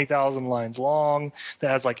 or 20,000 lines long that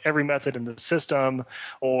has like every method in the system,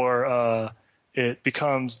 or it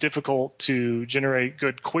becomes difficult to generate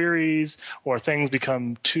good queries, or things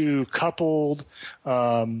become too coupled,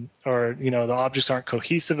 or the objects aren't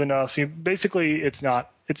cohesive enough. Basically, it's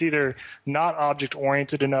either not object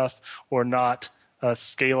oriented enough or not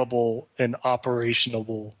scalable and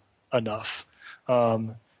operationable enough.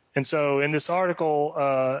 And so in this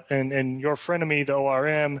article, in Your Frenemy, the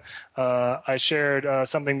ORM, I shared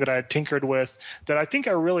something that I had tinkered with that I think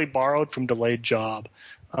I really borrowed from Delayed Job.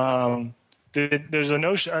 There's a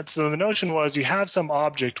notion. So the notion was you have some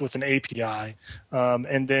object with an API,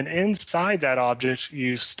 and then inside that object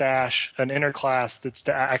you stash an inner class that's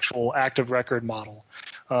the actual active record model,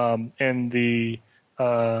 and the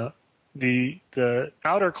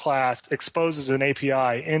outer class exposes an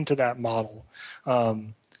API into that model.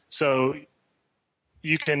 So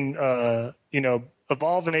you can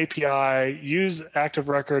evolve an API, use Active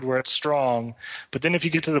Record where it's strong, but then if you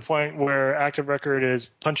get to the point where Active Record is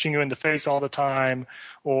punching you in the face all the time,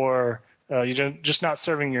 or you're just not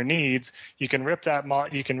serving your needs, you can rip that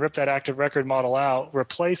Active Record model out,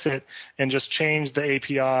 replace it, and just change the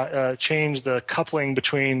API, change the coupling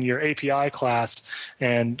between your API class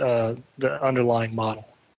and the underlying model.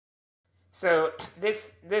 So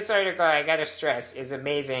this article, I gotta stress, is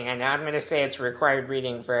amazing, and I'm gonna say it's required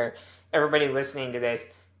reading for everybody listening to this.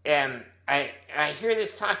 I hear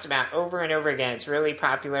this talked about over and over again. It's really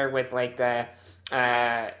popular with like the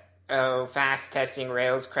fast testing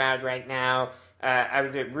Rails crowd right now. I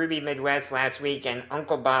was at Ruby Midwest last week, and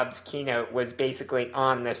Uncle Bob's keynote was basically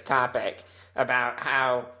on this topic about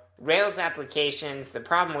how Rails applications, the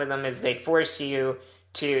problem with them is they force you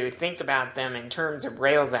to think about them in terms of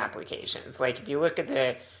Rails applications. Like if you look at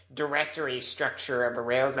the directory structure of a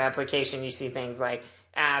Rails application, you see things like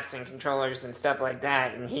apps and controllers and stuff like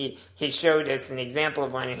that. And he showed us an example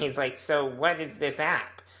of one, and he's like, so what is this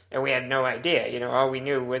app? And we had no idea. All we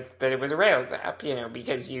knew was that it was a Rails app,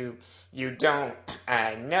 because you don't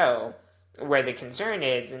know where the concern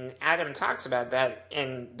is. And Adam talks about that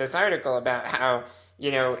in this article about how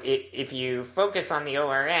if you focus on the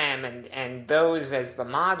ORM and those as the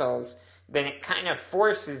models, then it kind of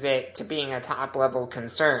forces it to being a top-level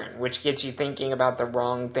concern, which gets you thinking about the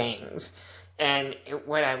wrong things. And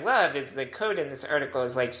what I love is the code in this article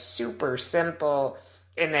is like super simple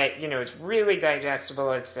in that, it's really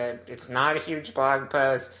digestible. It's not a huge blog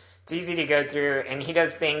post. It's easy to go through. And he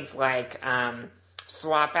does things like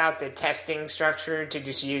swap out the testing structure to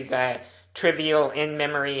just use a trivial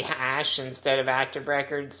in-memory hash instead of Active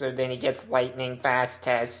Record, so then he gets lightning fast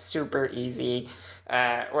tests, super easy.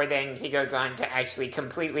 Or then he goes on to actually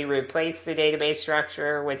completely replace the database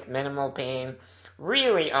structure with minimal pain.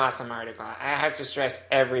 Really awesome article. I have to stress,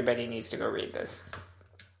 everybody needs to go read this.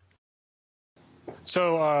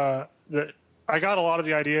 So I got a lot of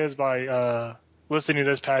the ideas by listening to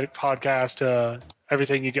this podcast,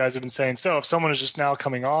 everything you guys have been saying. So if someone is just now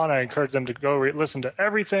coming on, I encourage them to go listen to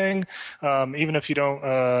everything, even if you don't,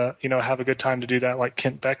 have a good time to do that like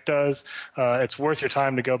Kent Beck does. It's worth your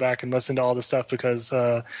time to go back and listen to all this stuff because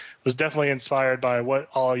was definitely inspired by what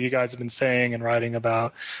all you guys have been saying and writing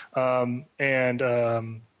about. I'll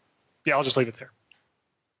just leave it there.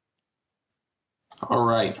 All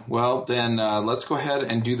right. Well, then let's go ahead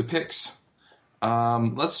and do the picks.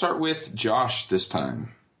 Let's start with Josh this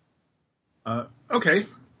time. Okay.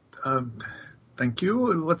 Thank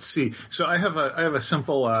you. Let's see. So I have a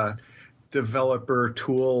simple developer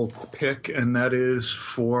tool pick, and that is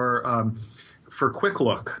for Quick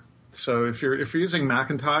Look. So if you're using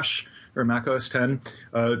Macintosh or Mac OS 10,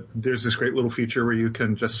 there's this great little feature where you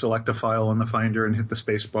can just select a file in the Finder and hit the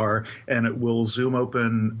space bar, and it will zoom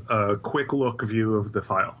open a quick look view of the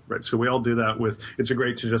file. Right. So we all do that with. It's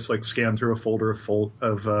great to just like scan through a folder full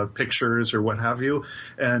of pictures or what have you,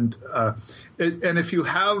 and if you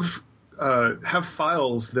have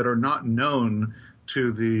files that are not known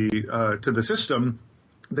to the system,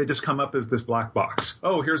 they just come up as this black box.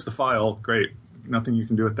 Oh, here's the file. Great. Nothing you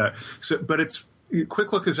can do with that. So, but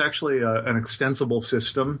Quick Look is actually an extensible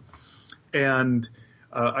system, and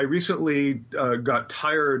I recently got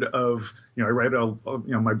tired of I write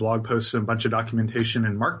my blog posts and a bunch of documentation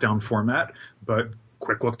in Markdown format, but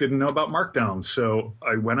Quick Look didn't know about Markdown, so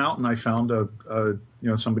I went out and I found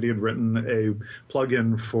somebody had written a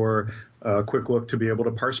plugin for Quick Look to be able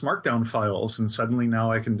to parse Markdown files, and suddenly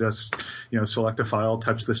now I can just select a file,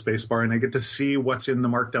 touch the spacebar, and I get to see what's in the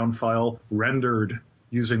Markdown file rendered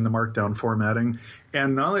using the Markdown formatting.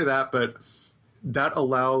 And not only that, but that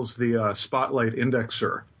allows the Spotlight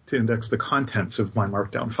indexer to index the contents of my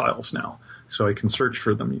Markdown files now, so I can search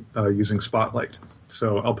for them using Spotlight.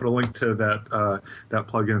 So I'll put a link to that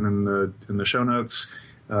plugin in the show notes,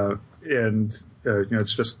 and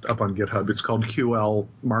it's just up on GitHub. It's called QL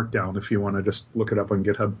Markdown if you want to just look it up on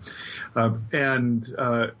GitHub.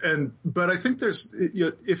 But I think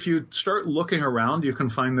if you start looking around, you can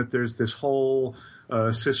find that there's this whole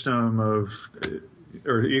system or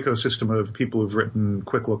ecosystem of people who've written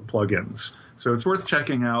Quick Look plugins. So it's worth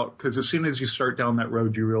checking out, because as soon as you start down that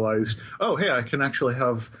road, you realize, oh, hey, I can actually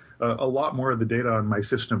have a lot more of the data on my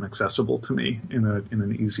system accessible to me in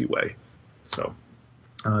an easy way. So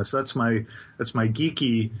that's my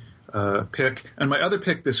geeky pick. And my other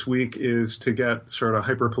pick this week is, to get sort of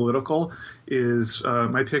hyper political,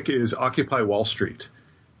 my pick is Occupy Wall Street.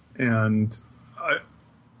 And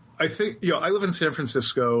I think, I live in San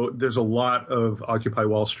Francisco. There's a lot of Occupy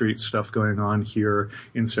Wall Street stuff going on here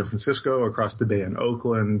in San Francisco, across the bay in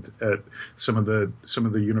Oakland, at some of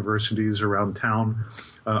the universities around town.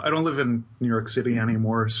 I don't live in New York City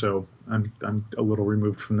anymore, so I'm a little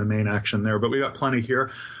removed from the main action there, but we got plenty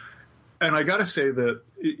here. And I got to say that,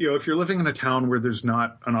 if you're living in a town where there's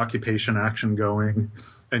not an occupation action going,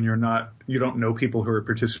 and you don't know people who are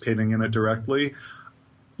participating in it directly,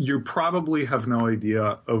 you probably have no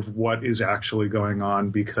idea of what is actually going on,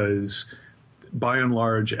 because by and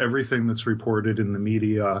large, everything that's reported in the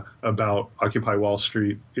media about Occupy Wall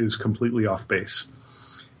Street is completely off base.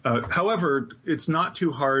 However, it's not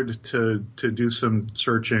too hard to do some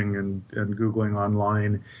searching and Googling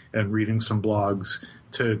online and reading some blogs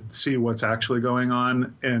to see what's actually going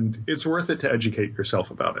on, and it's worth it to educate yourself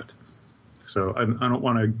about it. So I don't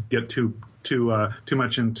want to get too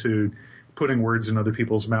much into putting words in other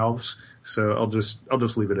people's mouths, so I'll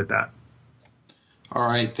just leave it at that. All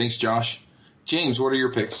right, thanks, Josh. James, what are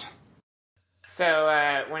your picks? So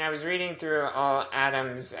when I was reading through all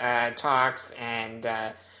Adam's talks and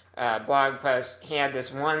blog posts, he had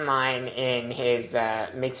this one line in his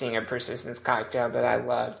Mixing a Persistence cocktail that I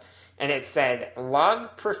loved, and it said,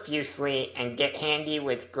 "Log profusely and get handy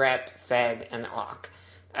with grep, sed, and awk."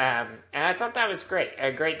 And I thought that was great, a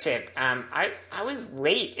great tip. I was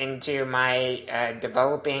late into my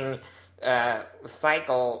developing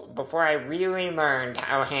cycle before I really learned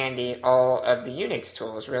how handy all of the Unix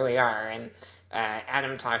tools really are. And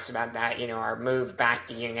Adam talks about that, our move back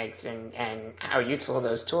to Unix and how useful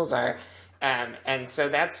those tools are. And so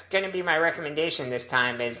that's going to be my recommendation this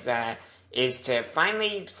time, is to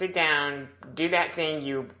finally sit down, do that thing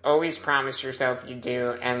you always promise yourself you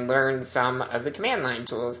do, and learn some of the command line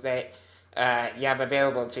tools that you have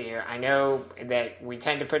available to you. I know that we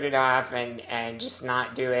tend to put it off and just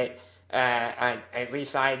not do it. At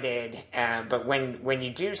least I did. But when you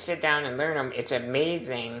do sit down and learn them, it's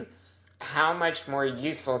amazing how much more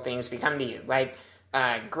useful things become to you. Like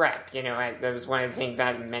grep, that was one of the things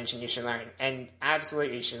I mentioned you should learn. And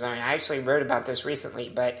absolutely you should learn. I actually wrote about this recently,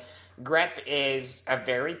 but grep is a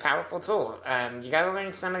very powerful tool. You got to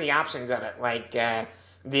learn some of the options of it, like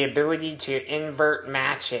the ability to invert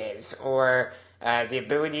matches, or the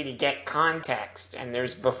ability to get context. And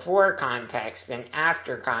there's before context and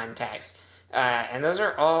after context. And those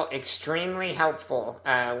are all extremely helpful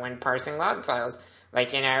when parsing log files.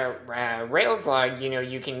 Like in our Rails log,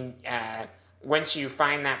 you can, once you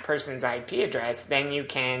find that person's IP address, then you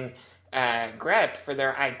can grep for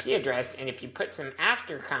their IP address, and if you put some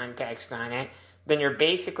after context on it, then you're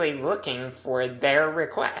basically looking for their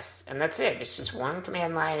requests, and that's it. It's just one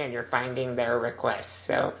command line, and you're finding their requests.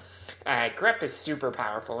 So grep is super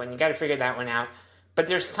powerful, and you got to figure that one out. But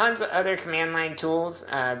there's tons of other command line tools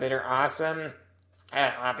that are awesome.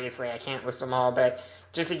 Obviously, I can't list them all, but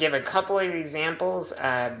just to give a couple of examples,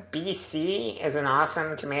 BC is an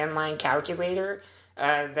awesome command line calculator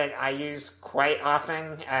that I use quite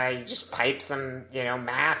often. You just pipe some,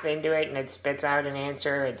 math into it, and it spits out an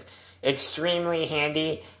answer. It's extremely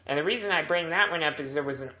handy. And the reason I bring that one up is there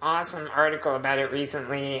was an awesome article about it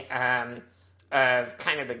recently of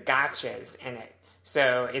kind of the gotchas in it.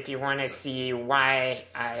 So if you want to see why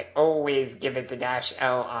I always give it the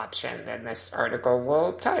 -L option, then this article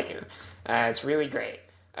will tell you. It's really great.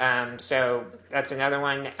 So that's another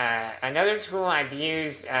one. Another tool I've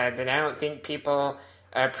used that I don't think people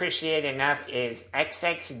appreciate enough is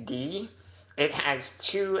XXD. It has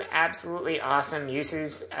two absolutely awesome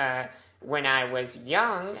uses. When I was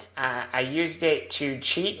young, I used it to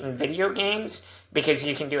cheat in video games because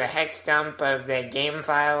you can do a hex dump of the game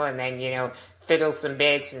file and then, fiddle some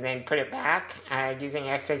bits and then put it back using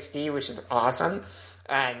XXD, which is awesome.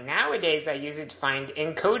 Nowadays, I use it to find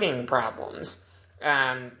encoding problems.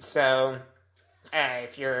 So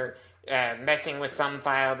if you're messing with some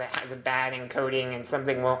file that has a bad encoding and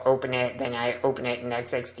something won't open it, then I open it in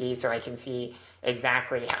XXD so I can see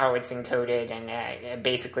exactly how it's encoded and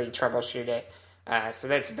basically troubleshoot it. So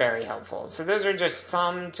that's very helpful. So those are just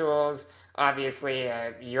some tools. Obviously,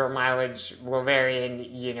 your mileage will vary, and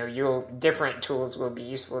different tools will be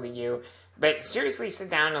useful to you. But seriously, sit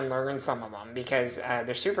down and learn some of them because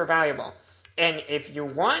they're super valuable. And if you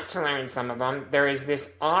want to learn some of them, there is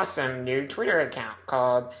this awesome new Twitter account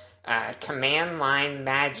called Command Line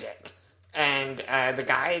Magic, and the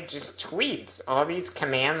guy just tweets all these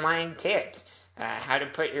command line tips. How to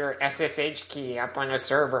put your SSH key up on a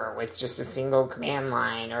server with just a single command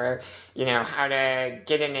line, or, how to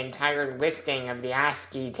get an entire listing of the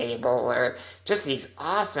ASCII table, or just these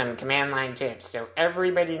awesome command line tips. So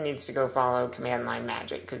everybody needs to go follow Command Line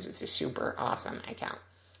Magic because it's a super awesome account.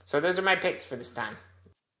 So those are my picks for this time.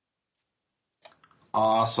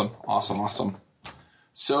 Awesome.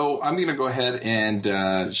 So I'm going to go ahead and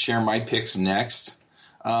share my picks next.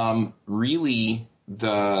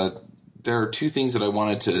 There are two things that I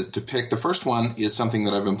wanted to pick. The first one is something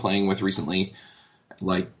that I've been playing with recently,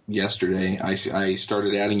 like yesterday. I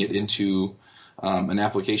started adding it into an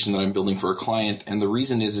application that I'm building for a client, and the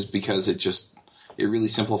reason is because it really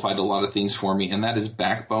simplified a lot of things for me, and that is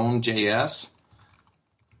Backbone.js.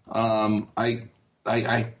 I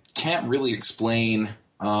can't really explain.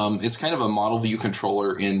 It's kind of a model view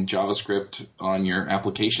controller in JavaScript on your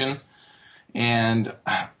application, and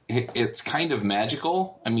it's kind of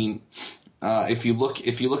magical. I mean, if you look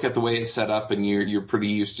at the way it's set up, and you're pretty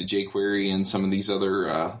used to jQuery and some of these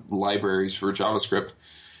other libraries for JavaScript,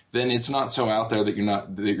 then it's not so out there that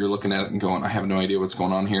you're looking at it and going, I have no idea what's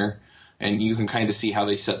going on here. And you can kind of see how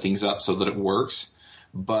they set things up so that it works.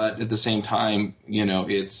 But at the same time,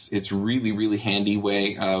 it's really, really handy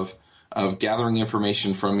way of gathering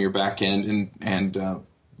information from your back end and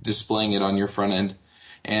displaying it on your front end.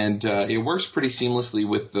 And it works pretty seamlessly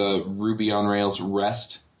with the Ruby on Rails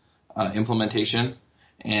REST implementation.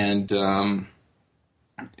 And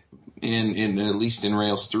in at least in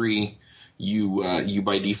Rails 3, you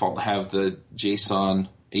by default have the JSON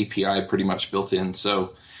API pretty much built in.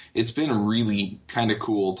 So it's been really kind of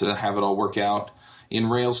cool to have it all work out. In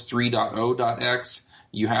Rails 3.0.x,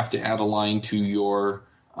 you have to add a line to your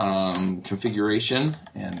configuration,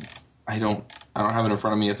 and I don't have it in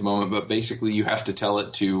front of me at the moment, but basically you have to tell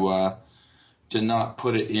it to not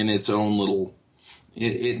put it in its own little.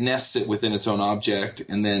 It nests it within its own object,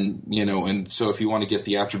 and then and so if you want to get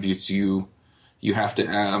the attributes, you have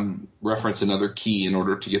to reference another key in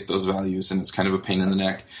order to get those values, and it's kind of a pain in the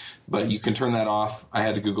neck. But you can turn that off. I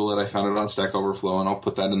had to Google it. I found it on Stack Overflow, and I'll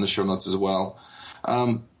put that in the show notes as well.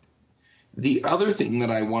 The other thing that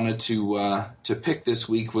I wanted to pick this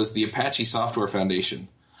week was the Apache Software Foundation.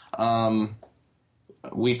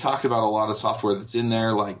 We've talked about a lot of software that's in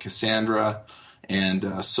there, like Cassandra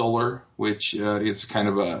and Solar, which is kind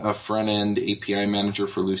of a front-end API manager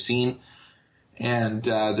for Lucene. And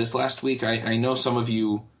this last week, I know some of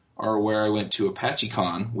you are aware I went to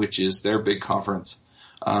ApacheCon, which is their big conference,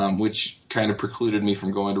 which kind of precluded me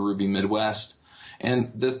from going to Ruby Midwest.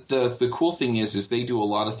 And the cool thing is they do a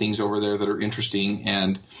lot of things over there that are interesting,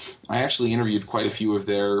 and I actually interviewed quite a few of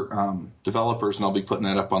their developers, and I'll be putting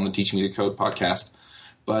that up on the Teach Me to Code podcast,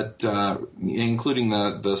 but including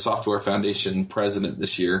the Software Foundation president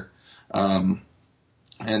this year, and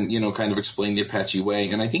kind of explain the Apache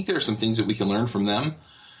way. And I think there are some things that we can learn from them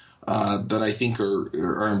that I think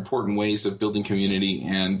are important ways of building community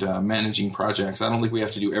and managing projects. I don't think we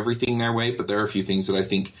have to do everything their way, but there are a few things that I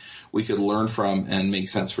think we could learn from and make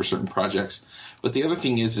sense for certain projects. But the other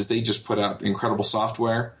thing is they just put out incredible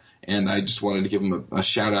software, and I just wanted to give them a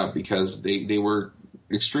shout out because they were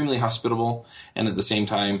extremely hospitable, and at the same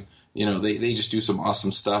time, they just do some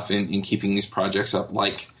awesome stuff in keeping these projects up,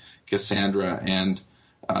 like Cassandra and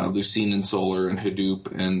Lucene and Solar and Hadoop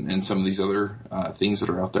and some of these other things that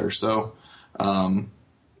are out there. So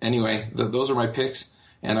anyway, those are my picks.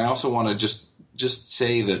 And I also want to just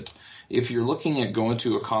say that if you're looking at going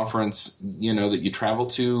to a conference, that you travel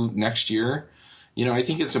to next year, I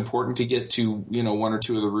think it's important to get to, one or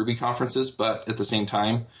two of the Ruby conferences, but at the same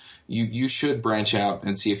time, you should branch out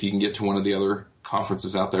and see if you can get to one of the other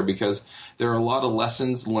conferences out there, because there are a lot of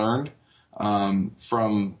lessons learned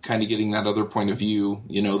from kind of getting that other point of view.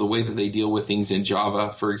 The way that they deal with things in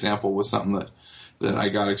Java, for example, was something that I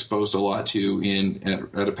got exposed a lot to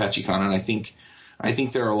at ApacheCon, and I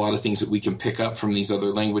think there are a lot of things that we can pick up from these other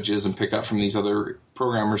languages and pick up from these other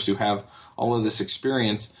programmers who have all of this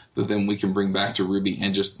experience that then we can bring back to Ruby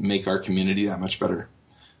and just make our community that much better.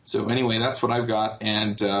 So anyway, that's what I've got,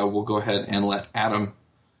 and we'll go ahead and let Adam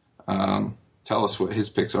tell us what his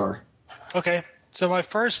picks are. Okay. So my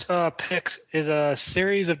first pick is a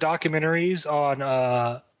series of documentaries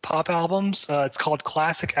on pop albums. It's called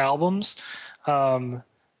Classic Albums.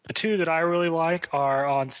 The two that I really like are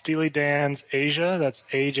on Steely Dan's Asia, that's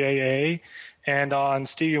AJA, and on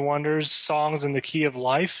Stevie Wonder's Songs in the Key of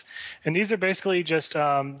Life. And these are basically just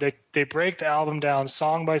they break the album down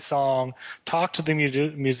song by song, talk to the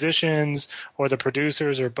musicians or the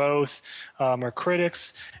producers or both, or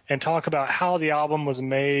critics, and talk about how the album was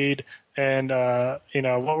made, and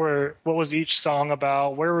what was each song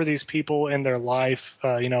about, where were these people in their life,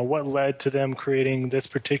 what led to them creating this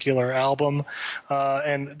particular album.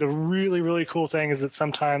 And the really, really cool thing is that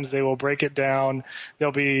sometimes they will break it down.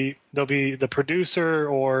 They'll be the producer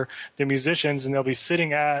or the musicians, and they'll be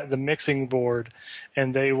sitting at the mixing board,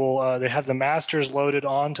 and they have the masters loaded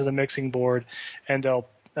onto the mixing board, and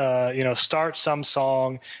they'll start some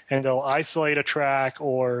song, and they'll isolate a track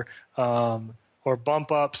or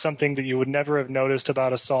bump up something that you would never have noticed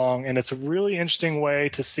about a song. And it's a really interesting way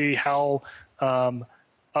to see how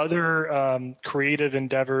other creative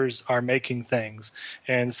endeavors are making things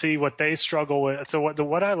and see what they struggle with. So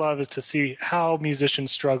what I love is to see how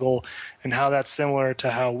musicians struggle and how that's similar to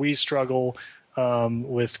how we struggle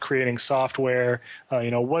with creating software.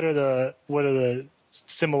 What are the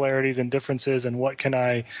similarities and differences, and what can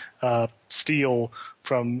I steal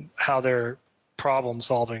from how they're problem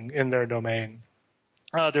solving in their domain.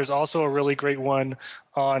 There's also a really great one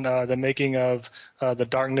on the making of The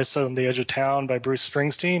Darkness on the Edge of Town by Bruce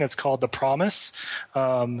Springsteen. It's called The Promise.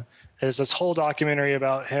 There's this whole documentary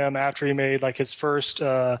about him after he made his first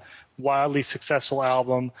wildly successful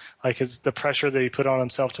album, the pressure that he put on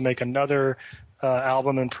himself to make another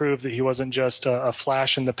album and prove that he wasn't just a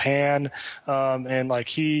flash in the pan. And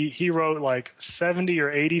he wrote 70 or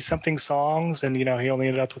 80 something songs, and he only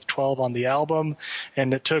ended up with 12 on the album,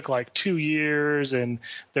 and it took 2 years, and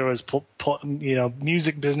there was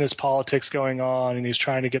music business politics going on, and he's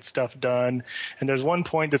trying to get stuff done. And there's one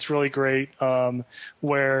point that's really great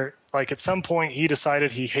where at some point he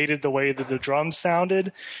decided he hated the way that the drums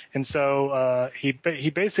sounded, and so he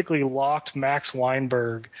basically locked Max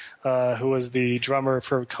Weinberg, who was the drummer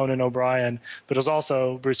for Conan O'Brien, but was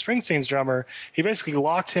also Bruce Springsteen's drummer. He basically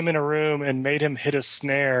locked him in a room and made him hit a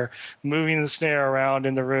snare, moving the snare around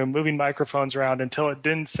in the room, moving microphones around until it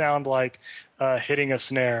didn't sound like hitting a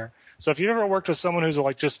snare. So if you ever worked with someone who's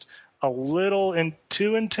just a little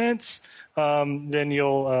too intense, then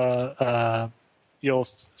you'll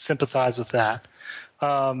sympathize with that.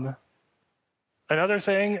 Another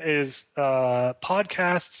thing is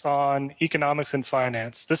podcasts on economics and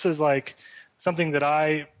finance. This is something that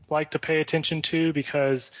I like to pay attention to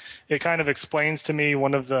because it kind of explains to me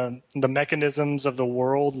one of the mechanisms of the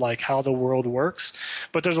world, how the world works.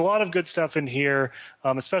 But there's a lot of good stuff in here,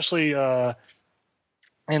 especially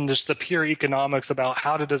and just the pure economics about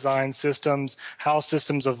how to design systems, how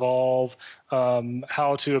systems evolve,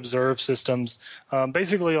 how to observe systems.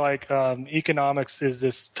 Basically, economics is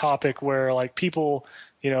this topic where people,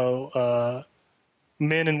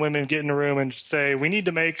 men and women get in a room and say, we need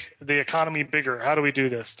to make the economy bigger. How do we do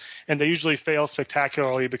this? And they usually fail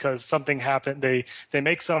spectacularly because something happened. They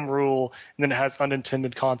make some rule, and then it has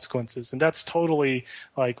unintended consequences. And that's totally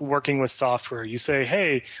like working with software. You say,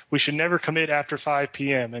 hey, we should never commit after 5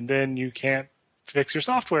 p.m., and then you can't fix your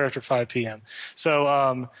software after 5 p.m.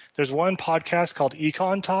 So there's one podcast called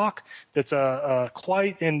Econ Talk that's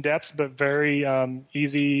quite in-depth but very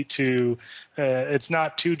easy to it's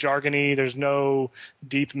not too jargony. There's no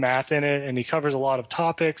deep math in it, and he covers a lot of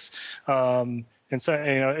topics. And and so,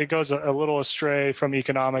 it goes a little astray from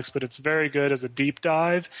economics, but it's very good as a deep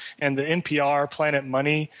dive. And the NPR Planet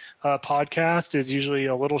Money podcast is usually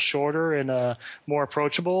a little shorter and more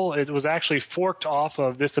approachable. It was actually forked off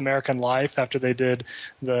of This American Life after they did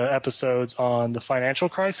the episodes on the financial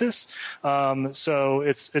crisis. So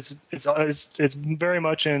it's very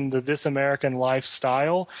much in the This American Life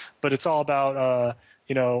style, but it's all about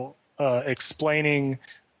explaining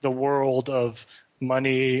the world of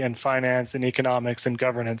money and finance and economics and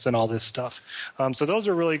governance and all this stuff. So those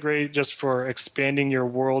are really great just for expanding your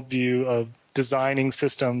worldview of designing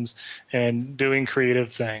systems and doing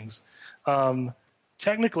creative things.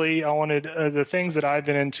 Technically, I wanted the things that I've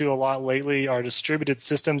been into a lot lately are distributed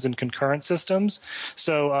systems and concurrent systems.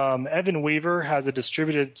 So Evan Weaver has a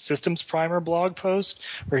distributed systems primer blog post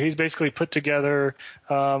where he's basically put together,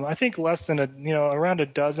 I think less than around a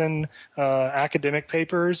dozen academic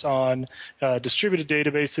papers on distributed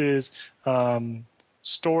databases,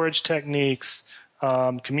 storage techniques,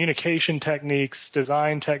 communication techniques,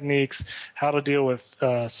 design techniques, how to deal with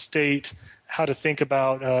state, how to think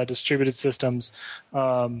about distributed systems.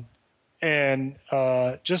 And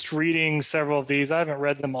just reading several of these, I haven't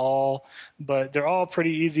read them all, but they're all pretty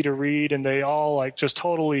easy to read, and they all just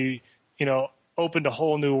totally, opened a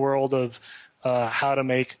whole new world of how to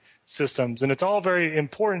make systems. And it's all very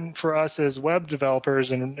important for us as web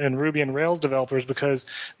developers and Ruby and Rails developers, because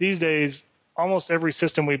these days almost every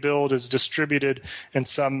system we build is distributed in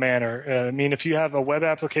some manner. If you have a web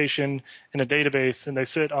application and a database and they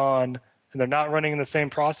sit on and they're not running in the same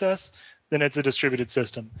process, then it's a distributed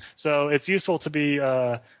system. So it's useful to be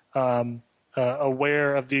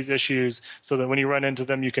aware of these issues so that when you run into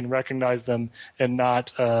them, you can recognize them and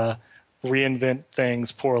not reinvent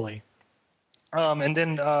things poorly. And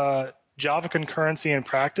then Java concurrency in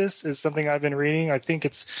practice is something I've been reading. I think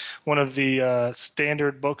it's one of the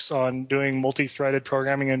standard books on doing multi-threaded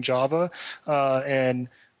programming in Java.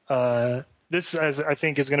 This, I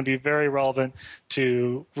think, is going to be very relevant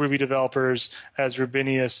to Ruby developers as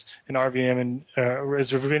Rubinius and RVM and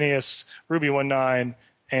as Rubinius, Ruby 1.9,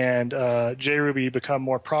 and JRuby become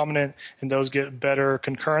more prominent, and those get better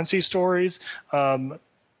concurrency stories.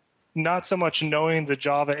 Not so much knowing the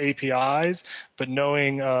Java APIs, but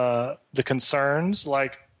knowing the concerns.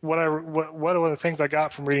 Like one of the things I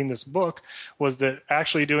got from reading this book was that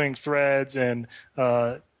actually doing threads and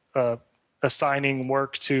assigning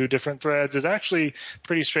work to different threads is actually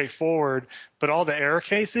pretty straightforward, but all the error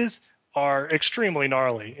cases are extremely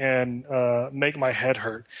gnarly and make my head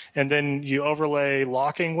hurt. And then you overlay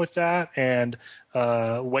locking with that and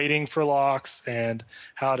waiting for locks and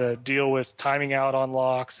how to deal with timing out on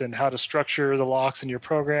locks and how to structure the locks in your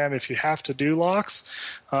program if you have to do locks.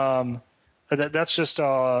 That's just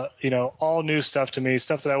all new stuff to me,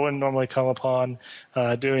 stuff that I wouldn't normally come upon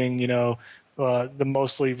doing, the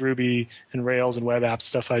mostly Ruby and Rails and web app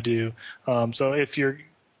stuff I do. So if you're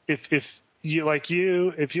like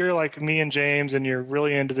me and James and you're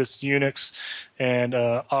really into this Unix and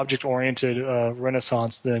object-oriented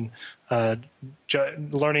renaissance, then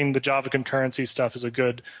learning the Java concurrency stuff is a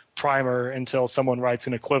good primer until someone writes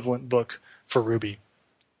an equivalent book for Ruby.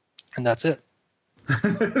 And that's it.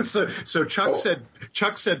 So Chuck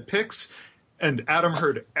said pics, and Adam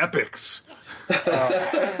heard epics.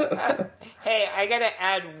 Hey, I gotta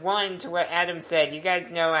add one to what Adam said. You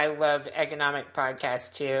guys know I love economic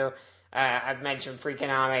podcasts too. I've mentioned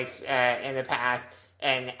Freakonomics in the past,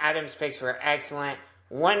 and Adam's picks were excellent.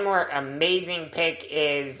 One more amazing pick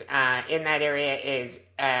is in that area is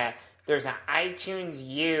there's an iTunes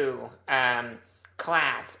U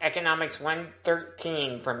class, Economics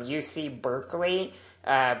 113 from UC Berkeley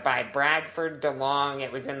by Bradford DeLong.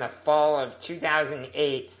 It was in the fall of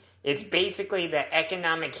 2008. It's basically the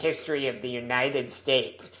economic history of the United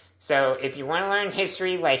States. So if you want to learn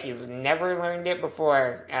history like you've never learned it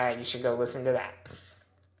before, you should go listen to that.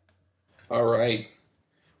 All right.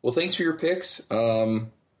 Well, thanks for your picks.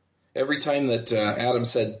 Every time that Adam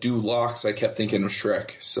said do locks, I kept thinking of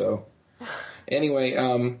Shrek. So anyway,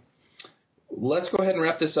 let's go ahead and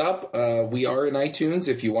wrap this up. We are in iTunes.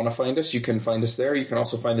 If you want to find us, you can find us there. You can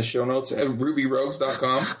also find the show notes at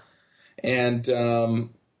rubyrogues.com. And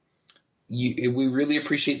we really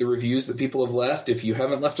appreciate the reviews that people have left. If you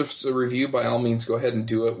haven't left us a review, by all means, go ahead and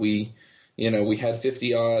do it. We had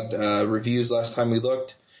 50 odd reviews last time we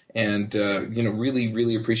looked, and really,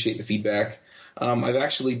 really appreciate the feedback. I've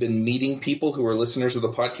actually been meeting people who are listeners of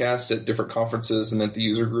the podcast at different conferences and at the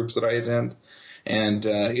user groups that I attend, and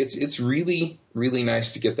it's really, really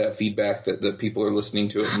nice to get that feedback that people are listening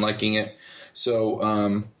to it and liking it.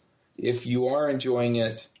 So if you are enjoying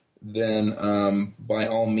it, then by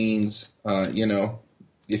all means,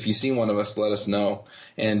 if you see one of us, let us know.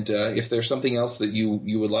 And if there's something else that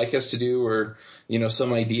you would like us to do, or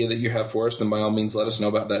some idea that you have for us, then by all means let us know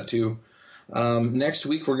about that too. Next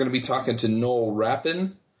week we're going to be talking to Noel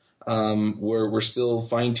Rappin. We're still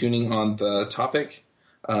fine-tuning on the topic,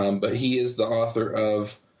 but he is the author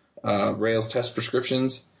of Rails Test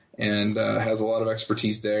Prescriptions and has a lot of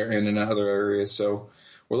expertise there and in other areas. So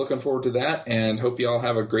we're looking forward to that, and hope you all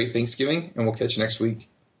have a great Thanksgiving, and we'll catch you next week.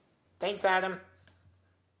 Thanks, Adam.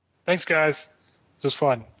 Thanks, guys. This was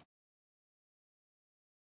fun.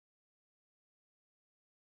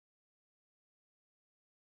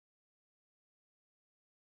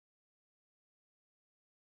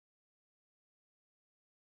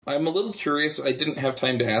 I'm a little curious. I didn't have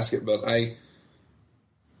time to ask it, but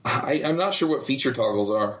I'm not sure what feature toggles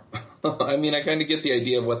are. I mean, I kind of get the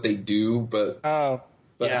idea of what they do, but how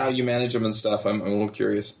you manage them and stuff, I'm a little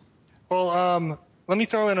curious. Well, let me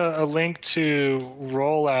throw in a link to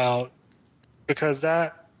Rollout, because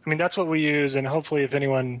that's what we use, and hopefully if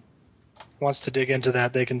anyone wants to dig into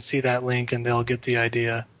that, they can see that link and they'll get the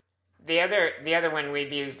idea. The other one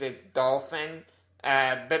we've used is Dolphin,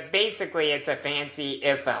 but basically it's a fancy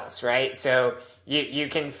if-else, right? So you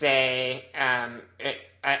can say, I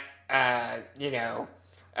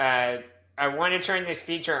want to turn this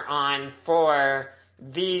feature on for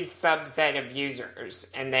these subset of users,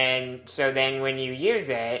 and then when you use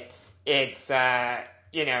it, it's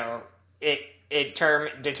it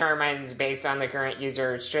determines based on the current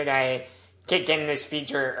user, should I kick in this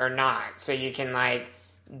feature or not? So you can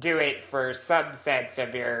do it for subsets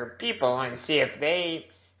of your people and see if they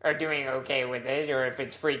are doing okay with it or if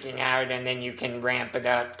it's freaking out, and then you can ramp it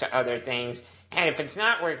up to other things. And if it's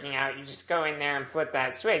not working out, you just go in there and flip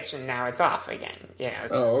that switch, and now it's off again.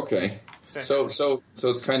 Oh, okay. So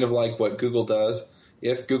it's kind of like what Google does.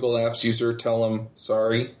 If Google Apps user, tell them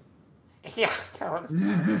sorry. Yeah, tell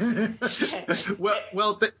them sorry.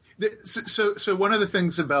 So one of the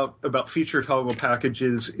things about feature toggle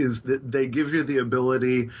packages is that they give you the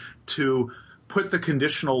ability to put the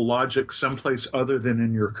conditional logic someplace other than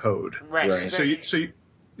in your code. Right. So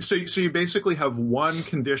you basically have one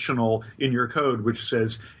conditional in your code which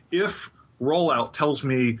says, if rollout tells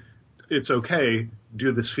me it's okay,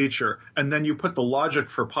 do this feature. And then you put the logic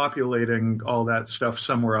for populating all that stuff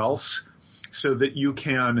somewhere else so that you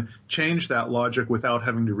can change that logic without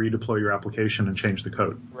having to redeploy your application and change the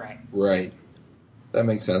code. Right. That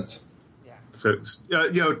makes sense. Yeah. So,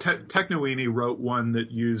 Technoweenie wrote one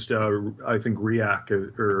that used, I think, React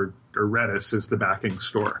or Redis as the backing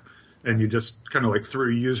store. And you just kind of threw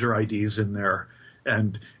user IDs in there.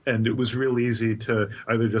 And it was real easy to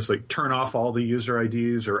either just turn off all the user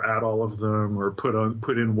IDs or add all of them or put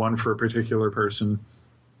in one for a particular person.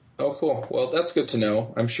 Oh, cool. Well, that's good to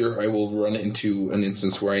know. I'm sure I will run into an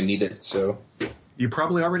instance where I need it. So you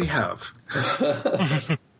probably already have.